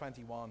 9, verse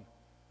 21.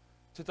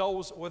 To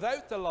those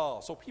without the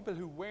law, so people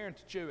who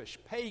weren't Jewish,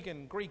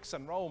 pagan, Greeks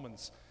and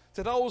Romans,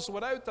 to those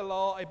without the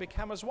law I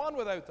became as one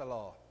without the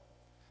law,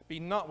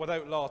 being not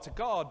without law to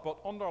God, but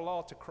under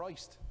law to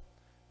Christ,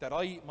 that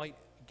I might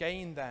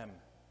gain them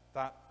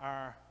that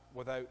are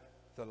without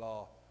the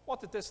law.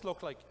 What did this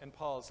look like in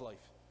Paul's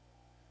life?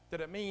 Did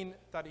it mean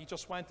that he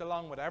just went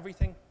along with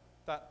everything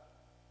that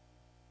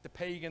the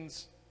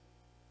pagans,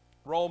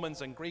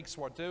 Romans and Greeks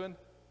were doing?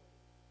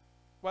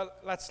 Well,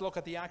 let's look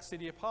at the Acts of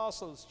the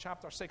Apostles,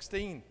 chapter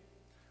 16,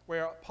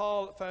 where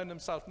Paul found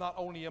himself not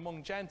only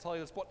among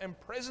Gentiles, but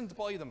imprisoned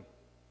by them.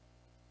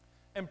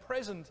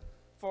 Imprisoned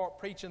for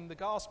preaching the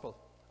gospel.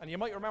 And you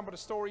might remember the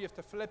story of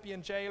the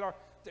Philippian jailer.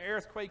 The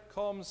earthquake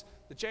comes,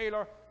 the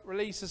jailer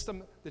releases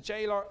them, the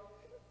jailer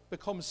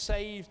becomes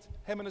saved,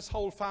 him and his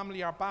whole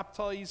family are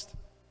baptized.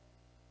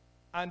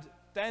 And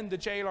then the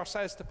jailer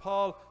says to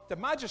Paul, the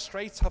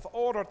magistrates have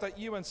ordered that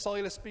you and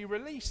Silas be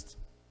released.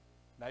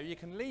 Now you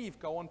can leave,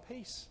 go in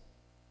peace.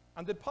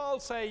 And did Paul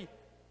say,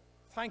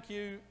 thank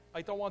you,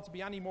 I don't want to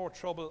be any more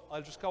trouble,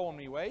 I'll just go on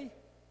my way?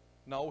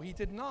 No, he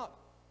did not.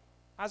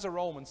 As a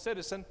Roman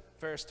citizen,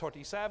 verse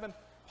 37,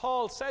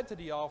 Paul said to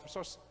the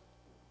officers,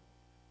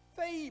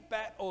 they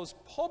bet us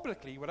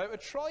publicly without a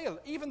trial,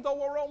 even though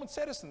we're Roman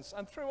citizens,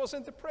 and threw us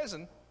into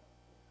prison.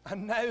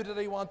 And now do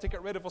they want to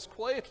get rid of us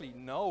quietly?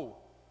 No.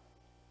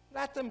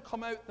 Let them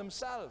come out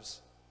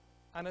themselves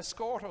and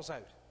escort us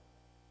out.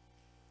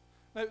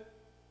 Now,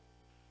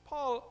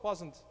 Paul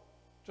wasn't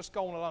just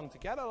going along to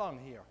get along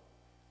here.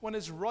 When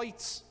his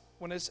rights,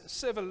 when his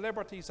civil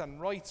liberties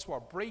and rights were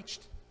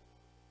breached,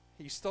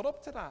 he stood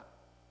up to that.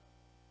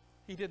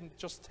 He didn't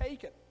just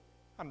take it,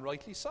 and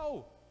rightly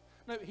so.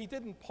 Now, he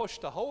didn't push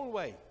the whole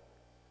way.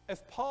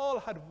 If Paul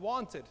had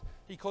wanted,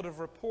 he could have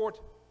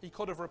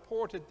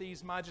reported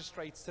these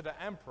magistrates to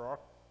the emperor,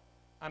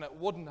 and it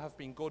wouldn't have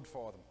been good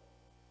for them.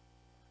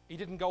 He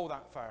didn't go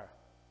that far.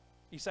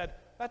 He said,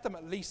 let them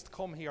at least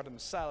come here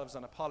themselves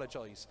and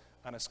apologize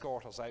and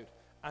escort us out.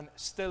 And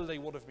still they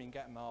would have been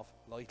getting off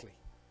lightly.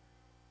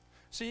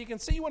 So you can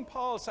see when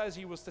Paul says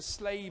he was the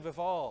slave of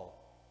all,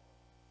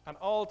 and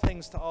all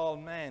things to all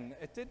men,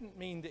 it didn't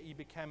mean that he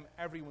became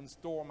everyone's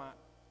doormat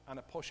and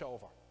a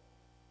pushover.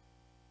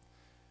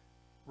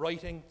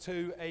 Writing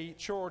to a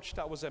church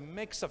that was a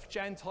mix of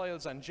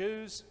Gentiles and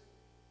Jews,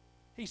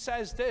 he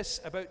says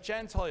this about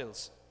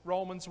Gentiles,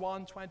 Romans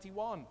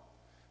 1:21.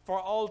 For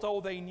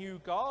although they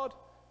knew God,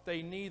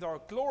 they neither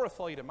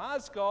glorified him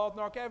as God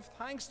nor gave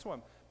thanks to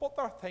him, but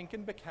their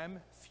thinking became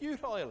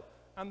futile,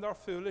 and their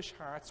foolish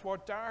hearts were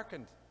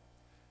darkened.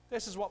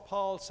 This is what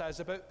Paul says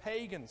about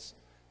pagans.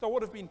 There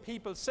would have been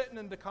people sitting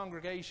in the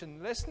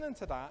congregation listening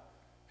to that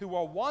who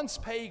were once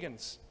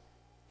pagans.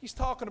 He's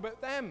talking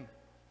about them.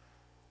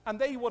 And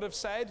they would have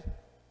said,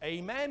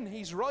 amen,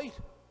 he's right.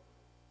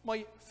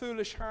 My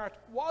foolish heart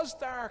was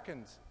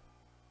darkened.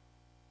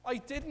 I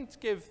didn't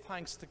give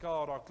thanks to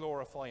God or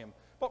glorify him.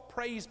 But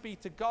praise be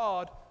to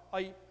God,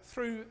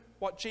 through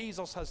what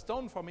Jesus has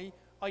done for me,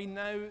 I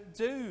now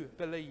do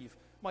believe.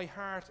 My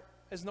heart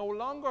is no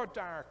longer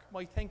dark.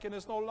 My thinking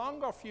is no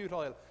longer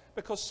futile.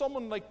 Because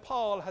someone like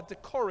Paul had the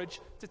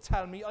courage to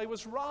tell me I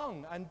was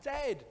wrong and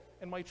dead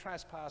in my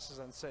trespasses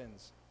and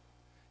sins.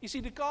 You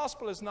see, the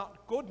gospel is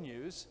not good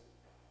news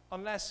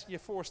unless you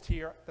first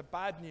hear the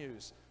bad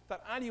news,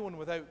 that anyone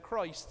without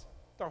Christ,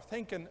 their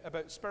thinking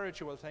about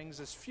spiritual things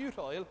is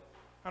futile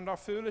and their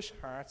foolish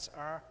hearts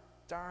are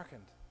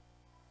darkened.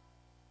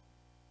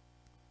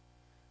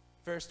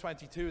 Verse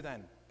 22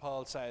 then,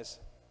 Paul says,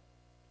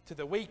 to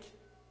the weak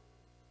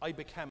I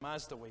became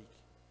as the weak,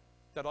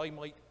 that I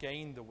might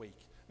gain the weak.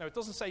 Now it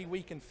doesn't say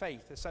weak in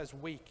faith, it says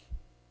weak.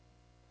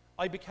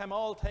 I became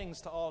all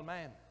things to all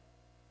men,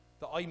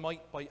 that I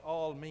might by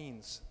all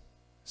means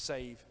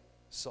save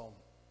some.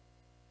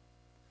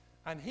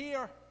 And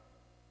here,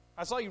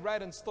 as I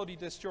read and studied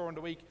this during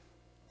the week,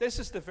 this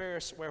is the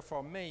verse where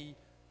for me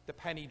the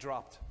penny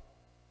dropped.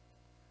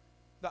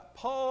 That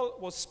Paul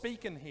was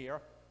speaking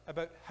here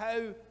about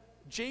how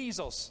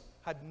Jesus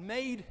had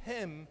made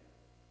him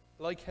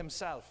like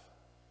himself.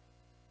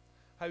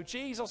 How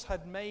Jesus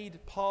had made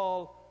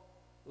Paul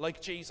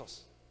like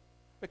Jesus.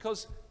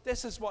 Because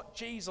this is what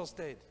Jesus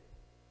did.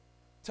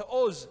 To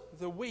us,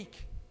 the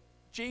weak,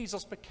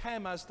 Jesus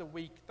became as the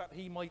weak that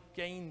he might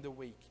gain the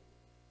weak.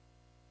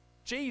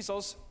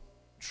 Jesus,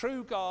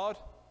 true God,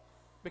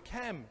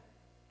 became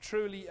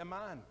truly a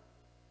man.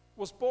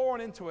 Was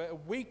born into a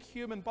weak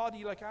human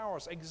body like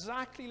ours,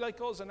 exactly like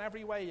us in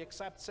every way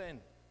except sin.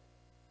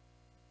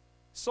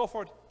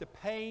 Suffered the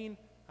pain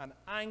and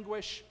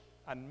anguish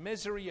and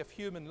misery of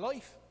human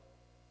life.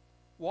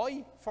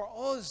 Why? For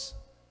us,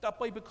 that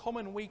by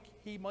becoming weak,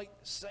 he might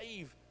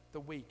save the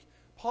weak.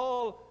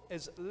 Paul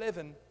is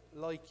living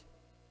like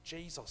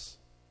Jesus.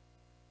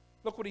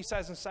 Look what he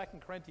says in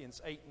 2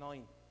 Corinthians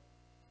 8:9.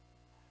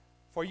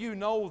 For you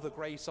know the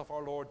grace of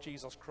our Lord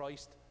Jesus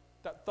Christ,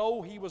 that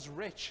though he was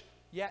rich,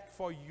 yet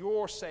for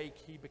your sake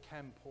he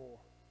became poor,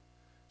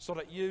 so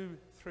that you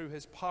through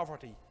his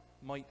poverty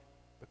might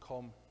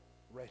become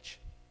rich.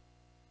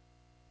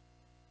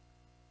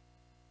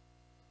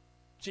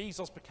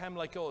 Jesus became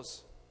like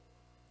us.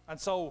 And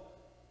so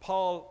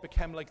Paul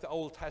became like the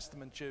Old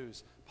Testament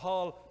Jews.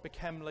 Paul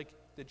became like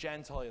the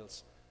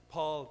Gentiles.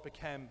 Paul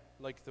became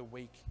like the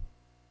weak.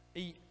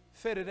 He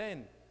fitted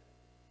in.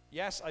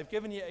 Yes, I've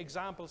given you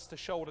examples to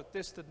show that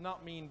this did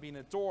not mean being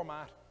a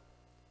doormat.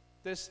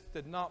 This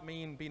did not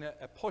mean being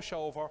a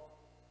pushover.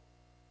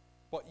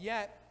 But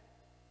yet,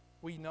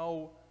 we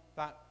know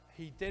that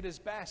he did his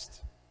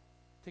best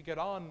to get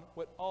on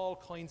with all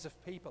kinds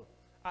of people.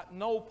 At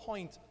no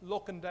point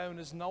looking down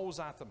his nose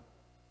at them.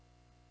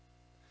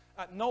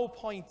 At no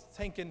point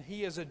thinking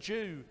he as a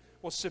Jew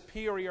was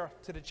superior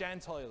to the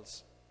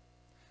Gentiles.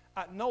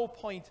 At no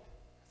point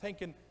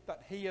thinking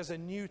that he as a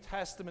New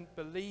Testament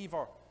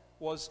believer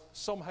was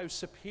somehow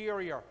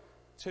superior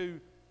to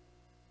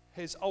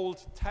his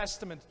Old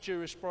Testament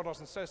Jewish brothers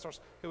and sisters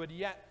who had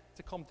yet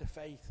to come to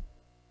faith.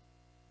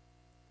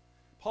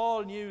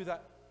 Paul knew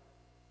that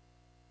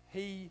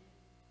he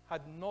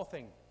had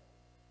nothing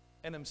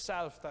in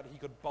himself that he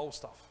could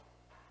boast of.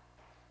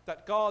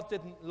 That God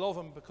didn't love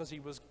him because he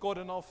was good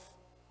enough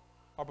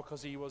or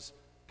because he was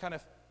kind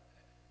of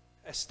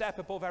a step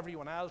above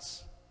everyone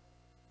else.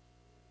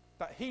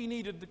 that he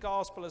needed the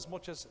gospel as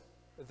much as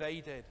they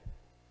did.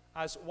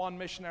 As one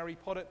missionary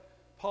put it,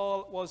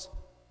 Paul was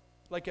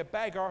like a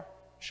beggar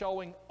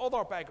showing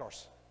other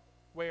beggars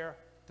where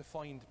to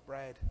find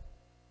bread.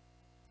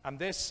 And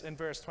this, in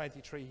verse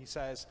 23, he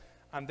says,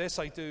 "And this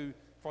I do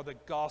for the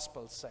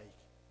gospel's sake,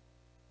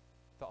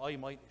 that I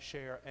might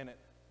share in it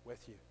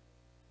with you."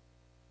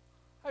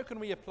 How can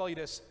we apply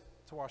this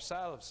to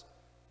ourselves?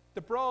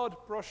 The broad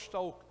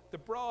brushstroke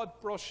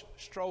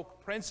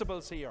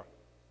principles here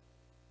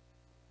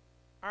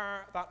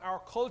are that our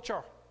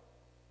culture,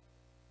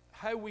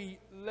 how we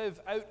live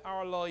out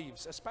our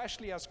lives,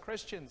 especially as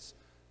Christians,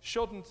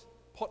 shouldn't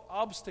put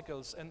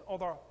obstacles in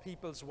other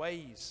people's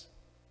ways.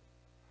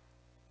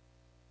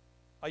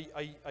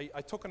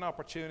 I took an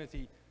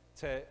opportunity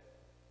to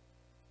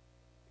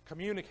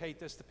communicate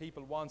this to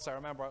people once. I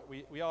remember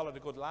we all had a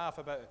good laugh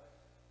about it.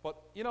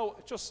 But, you know,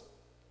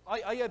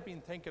 I had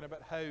been thinking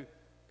about how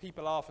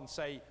people often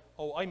say,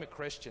 "Oh, I'm a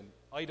Christian,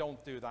 I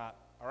don't do that,"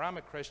 or "I'm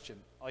a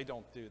Christian, I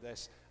don't do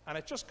this." And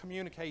it just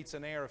communicates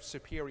an air of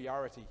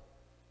superiority.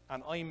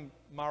 And I'm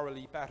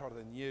morally better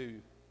than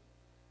you.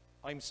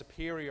 I'm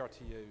superior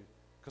to you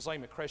because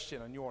I'm a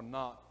Christian and you're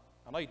not.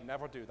 And I'd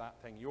never do that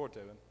thing you're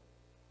doing.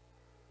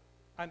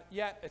 And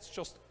yet it's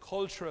just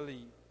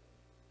culturally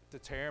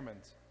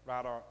determined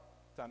rather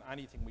than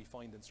anything we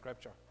find in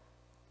Scripture.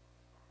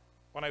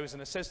 When I was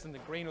an assistant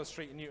at Greenhill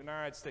Street in Newton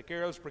Ards, the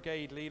Girls'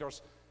 Brigade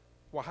leaders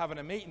were having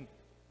a meeting,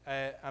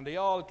 and they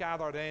all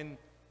gathered in,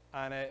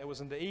 and it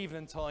was in the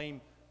evening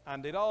time,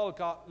 and they'd all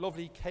got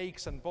lovely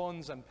cakes and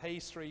buns and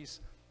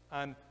pastries,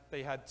 and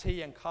they had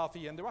tea and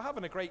coffee, and they were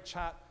having a great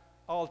chat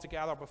all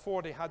together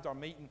before they had their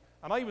meeting.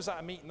 And I was at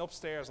a meeting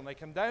upstairs, and I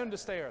came down the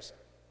stairs,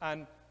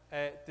 and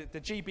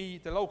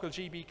the local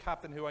GB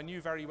captain, who I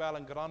knew very well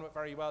and got on with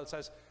very well,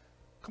 says,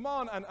 "Come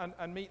on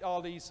and meet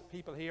all these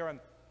people here," and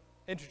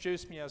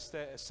introduced me as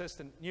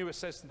the new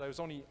assistant. I was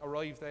only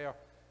arrived there,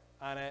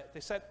 and they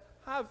said,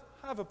 have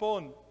a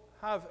bun,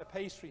 have a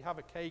pastry, have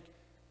a cake.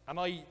 And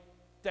I,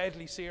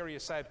 deadly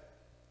serious, said,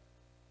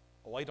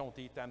 "Oh, I don't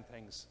eat them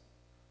things.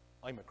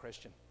 I'm a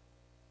Christian."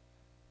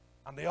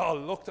 And they all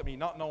looked at me,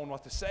 not knowing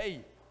what to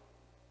say.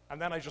 And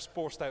then I just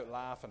burst out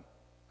laughing,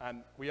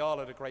 and we all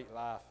had a great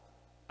laugh.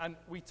 And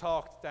we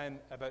talked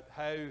then about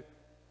how,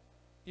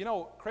 you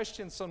know,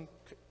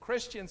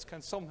 Christians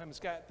can sometimes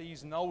get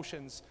these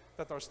notions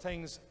that there's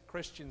things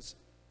Christians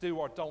do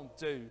or don't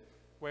do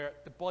where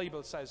the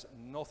Bible says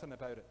nothing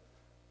about it.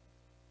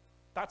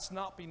 That's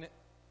not being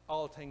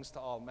all things to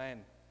all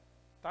men.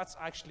 That's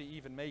actually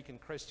even making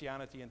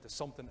Christianity into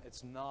something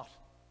it's not.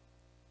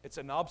 It's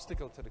an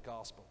obstacle to the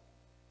gospel.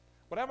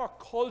 Whatever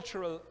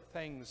cultural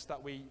things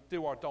that we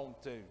do or don't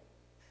do,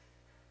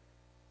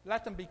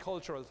 let them be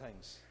cultural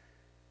things.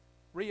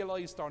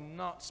 Realize they're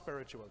not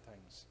spiritual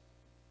things.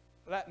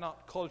 Let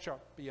not culture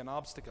be an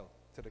obstacle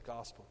to the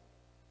gospel.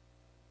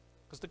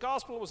 Because the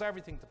gospel was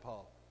everything to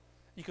Paul.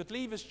 He could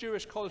leave his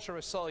Jewish culture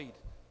aside.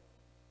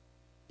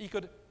 He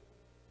could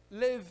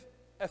live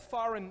a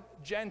foreign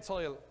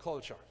Gentile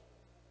culture,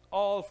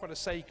 all for the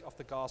sake of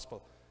the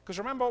gospel. Because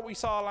remember what we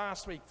saw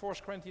last week,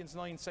 1 Corinthians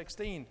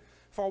 9:16.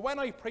 "For when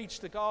I preach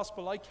the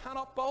gospel, I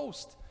cannot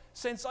boast,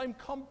 since I'm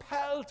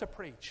compelled to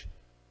preach.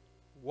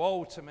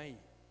 Woe to me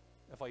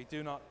if I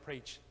do not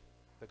preach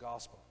the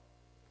gospel."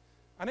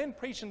 And in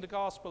preaching the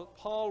gospel,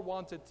 Paul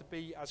wanted to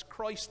be as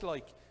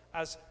Christ-like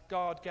as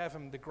God gave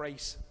him the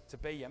grace to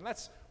be. And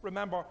let's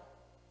remember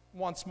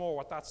once more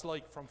what that's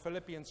like from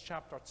Philippians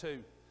chapter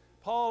 2.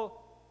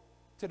 Paul,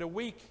 to the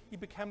weak, he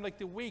became like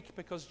the weak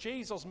because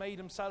Jesus made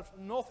himself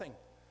nothing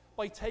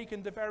by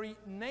taking the very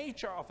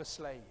nature of a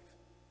slave,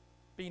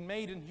 being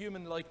made in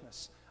human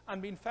likeness,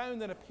 and being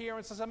found in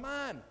appearance as a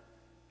man.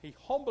 He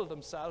humbled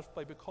himself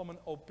by becoming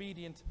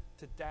obedient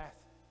to death,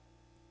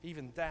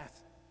 even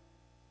death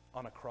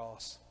on a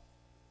cross.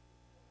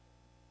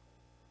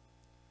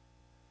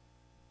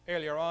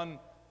 Earlier on,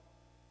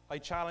 I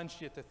challenged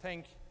you to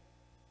think,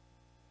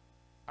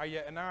 are you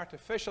an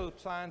artificial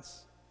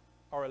plant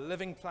or a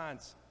living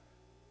plant?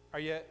 Are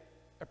you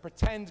a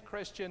pretend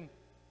Christian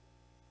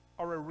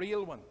or a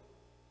real one?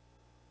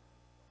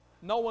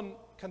 No one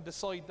can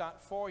decide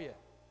that for you.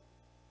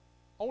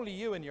 Only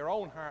you in your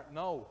own heart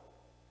know.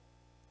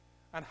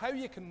 And how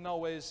you can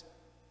know is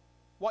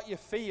what you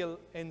feel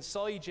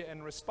inside you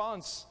in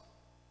response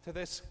to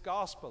this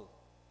gospel,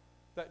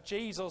 that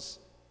Jesus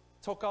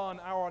took on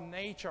our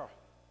nature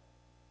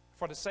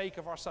for the sake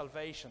of our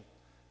salvation,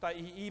 that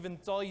he even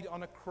died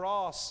on a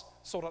cross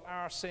so that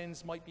our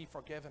sins might be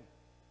forgiven.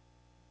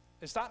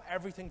 Is that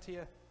everything to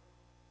you?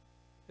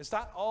 Is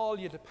that all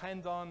you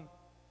depend on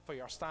for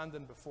your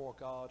standing before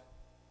God?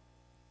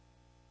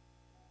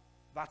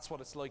 That's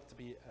what it's like to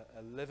be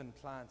a living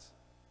plant.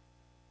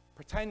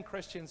 Pretend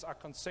Christians are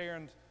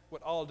concerned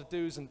with all the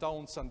do's and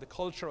don'ts and the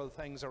cultural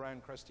things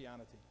around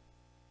Christianity.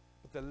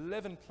 But the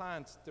living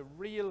plant, the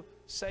real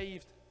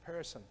saved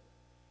person,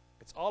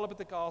 it's all about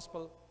the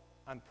gospel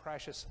and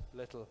precious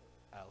little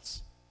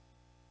else.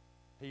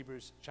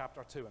 Hebrews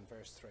chapter 2 and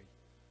verse 3.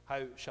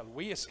 How shall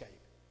we escape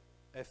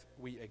if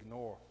we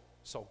ignore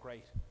so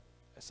great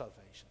a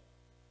salvation?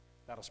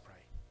 Let us pray.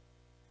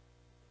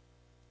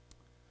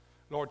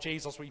 Lord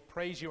Jesus, we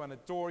praise you and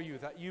adore you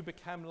that you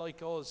became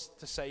like us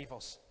to save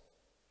us.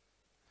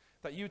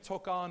 That you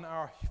took on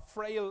our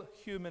frail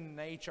human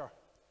nature,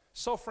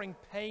 suffering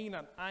pain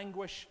and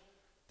anguish,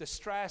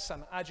 distress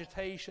and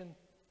agitation,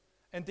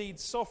 indeed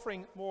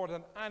suffering more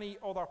than any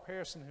other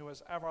person who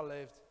has ever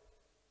lived,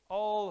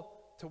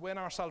 all to win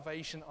our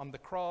salvation on the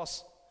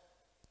cross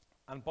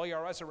and by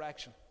our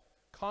resurrection,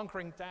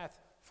 conquering death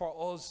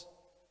for us.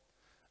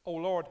 O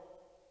Lord,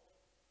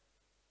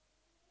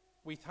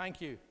 we thank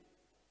you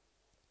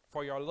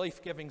for your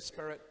life-giving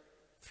Spirit,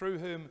 through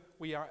whom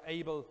we are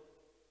able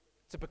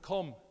to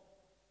become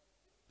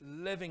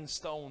living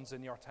stones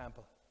in your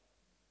temple.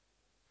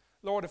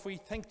 Lord, if we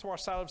think to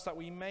ourselves that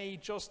we may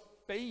just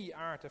be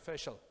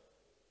artificial,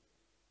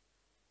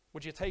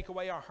 would you take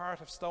away our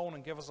heart of stone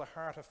and give us a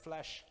heart of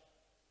flesh?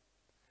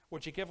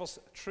 Would you give us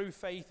true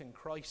faith in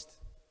Christ?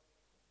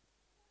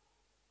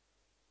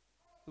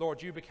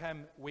 Lord, you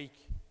became weak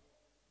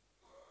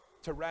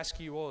to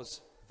rescue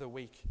us, the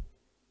weak.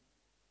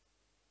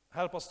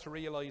 Help us to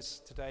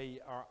realize today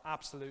our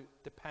absolute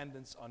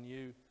dependence on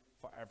you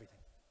for everything.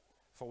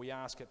 For we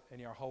ask it in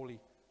your holy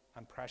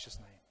and precious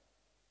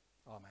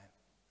name. Amen.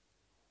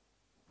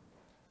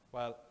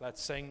 Well,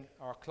 let's sing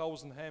our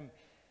closing hymn.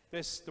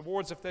 The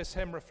words of this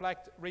hymn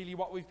reflect really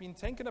what we've been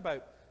thinking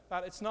about.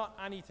 That it's not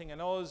anything in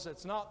us,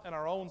 it's not in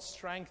our own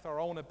strength, our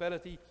own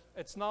ability,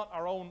 it's not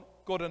our own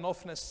good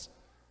enoughness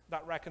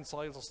that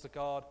reconciles us to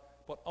God,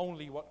 but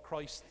only what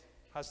Christ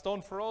has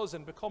done for us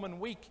in becoming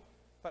weak,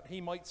 that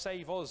he might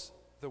save us,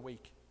 the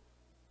weak.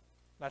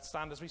 Let's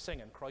stand as we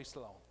sing in Christ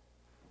alone.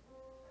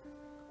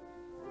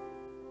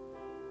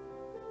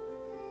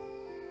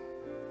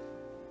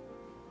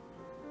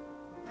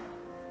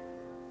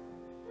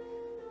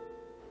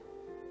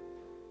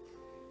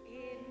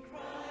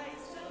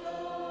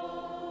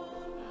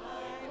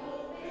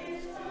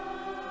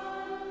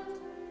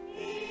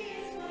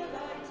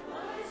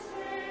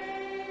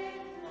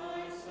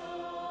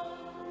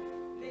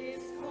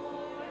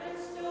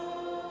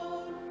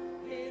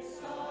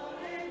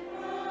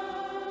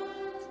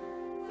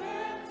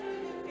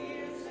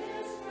 Fierce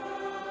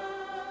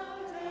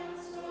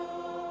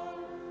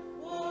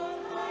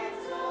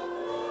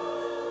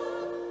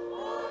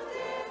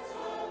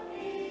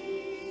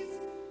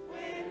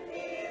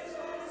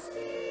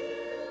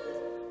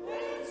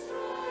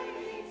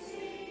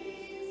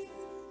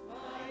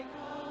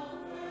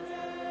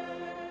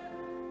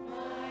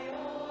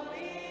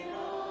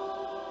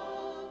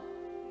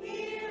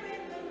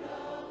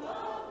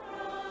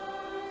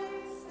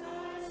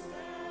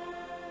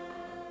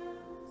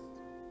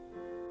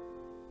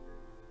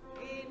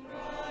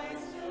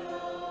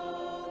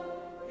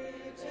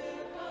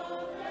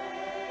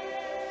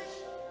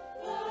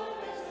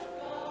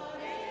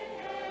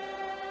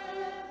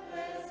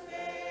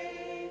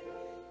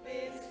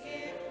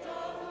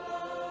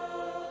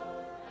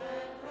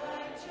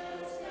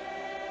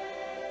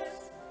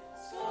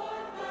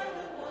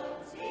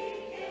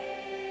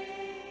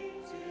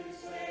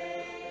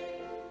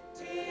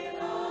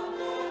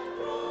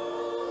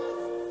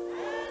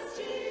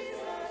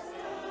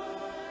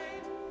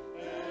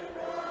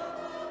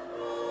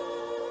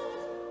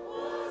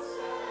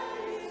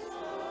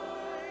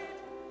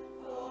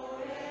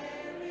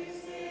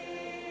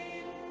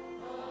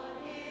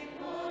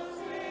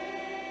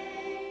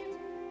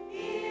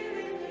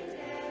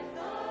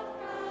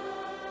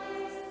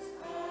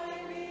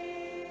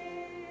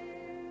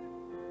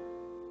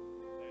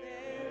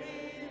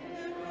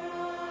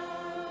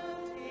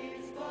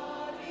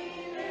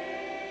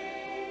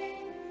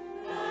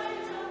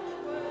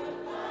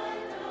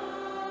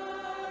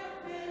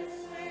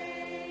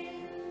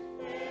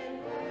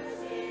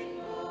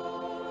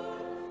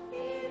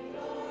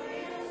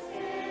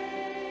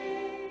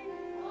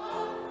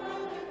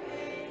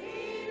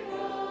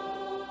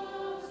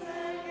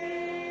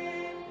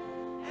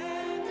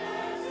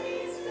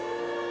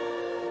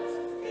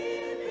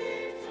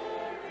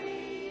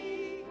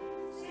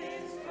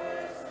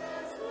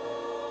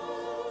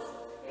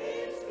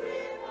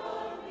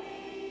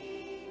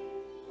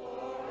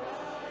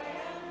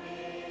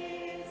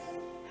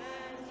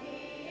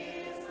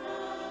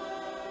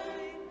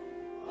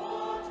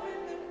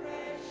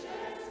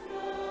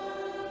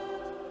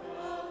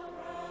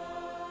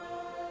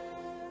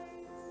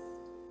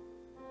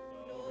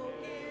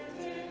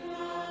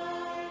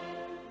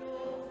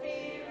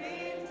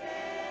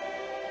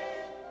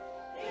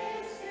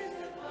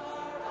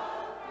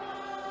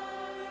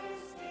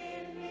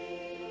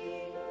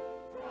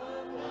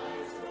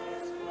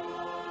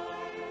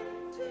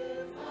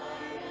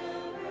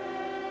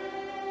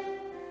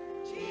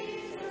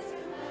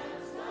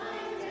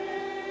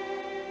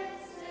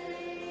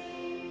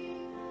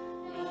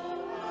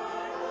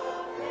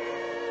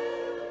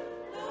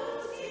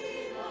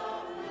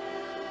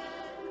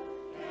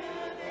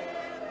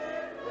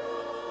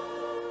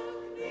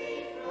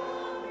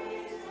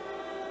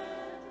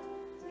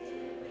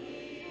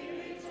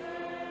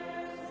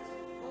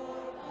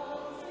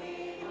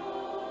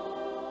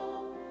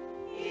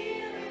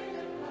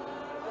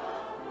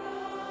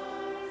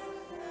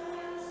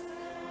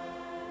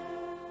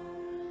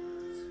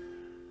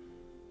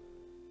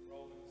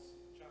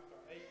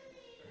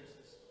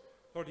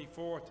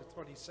 34 to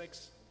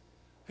 36.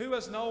 Who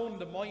has known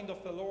the mind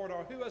of the Lord,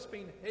 or who has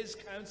been his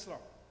counselor?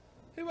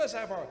 Who has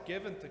ever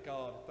given to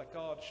God that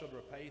God should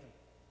repay them?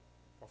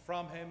 For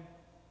from him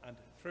and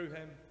through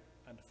him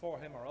and for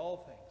him are all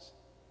things.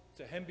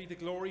 To him be the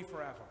glory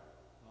forever.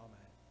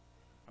 Amen.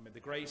 And may the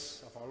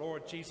grace of our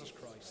Lord Jesus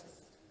Christ,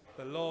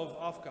 the love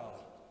of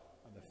God,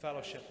 and the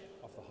fellowship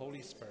of the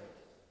Holy Spirit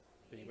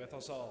be with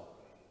us all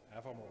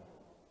evermore.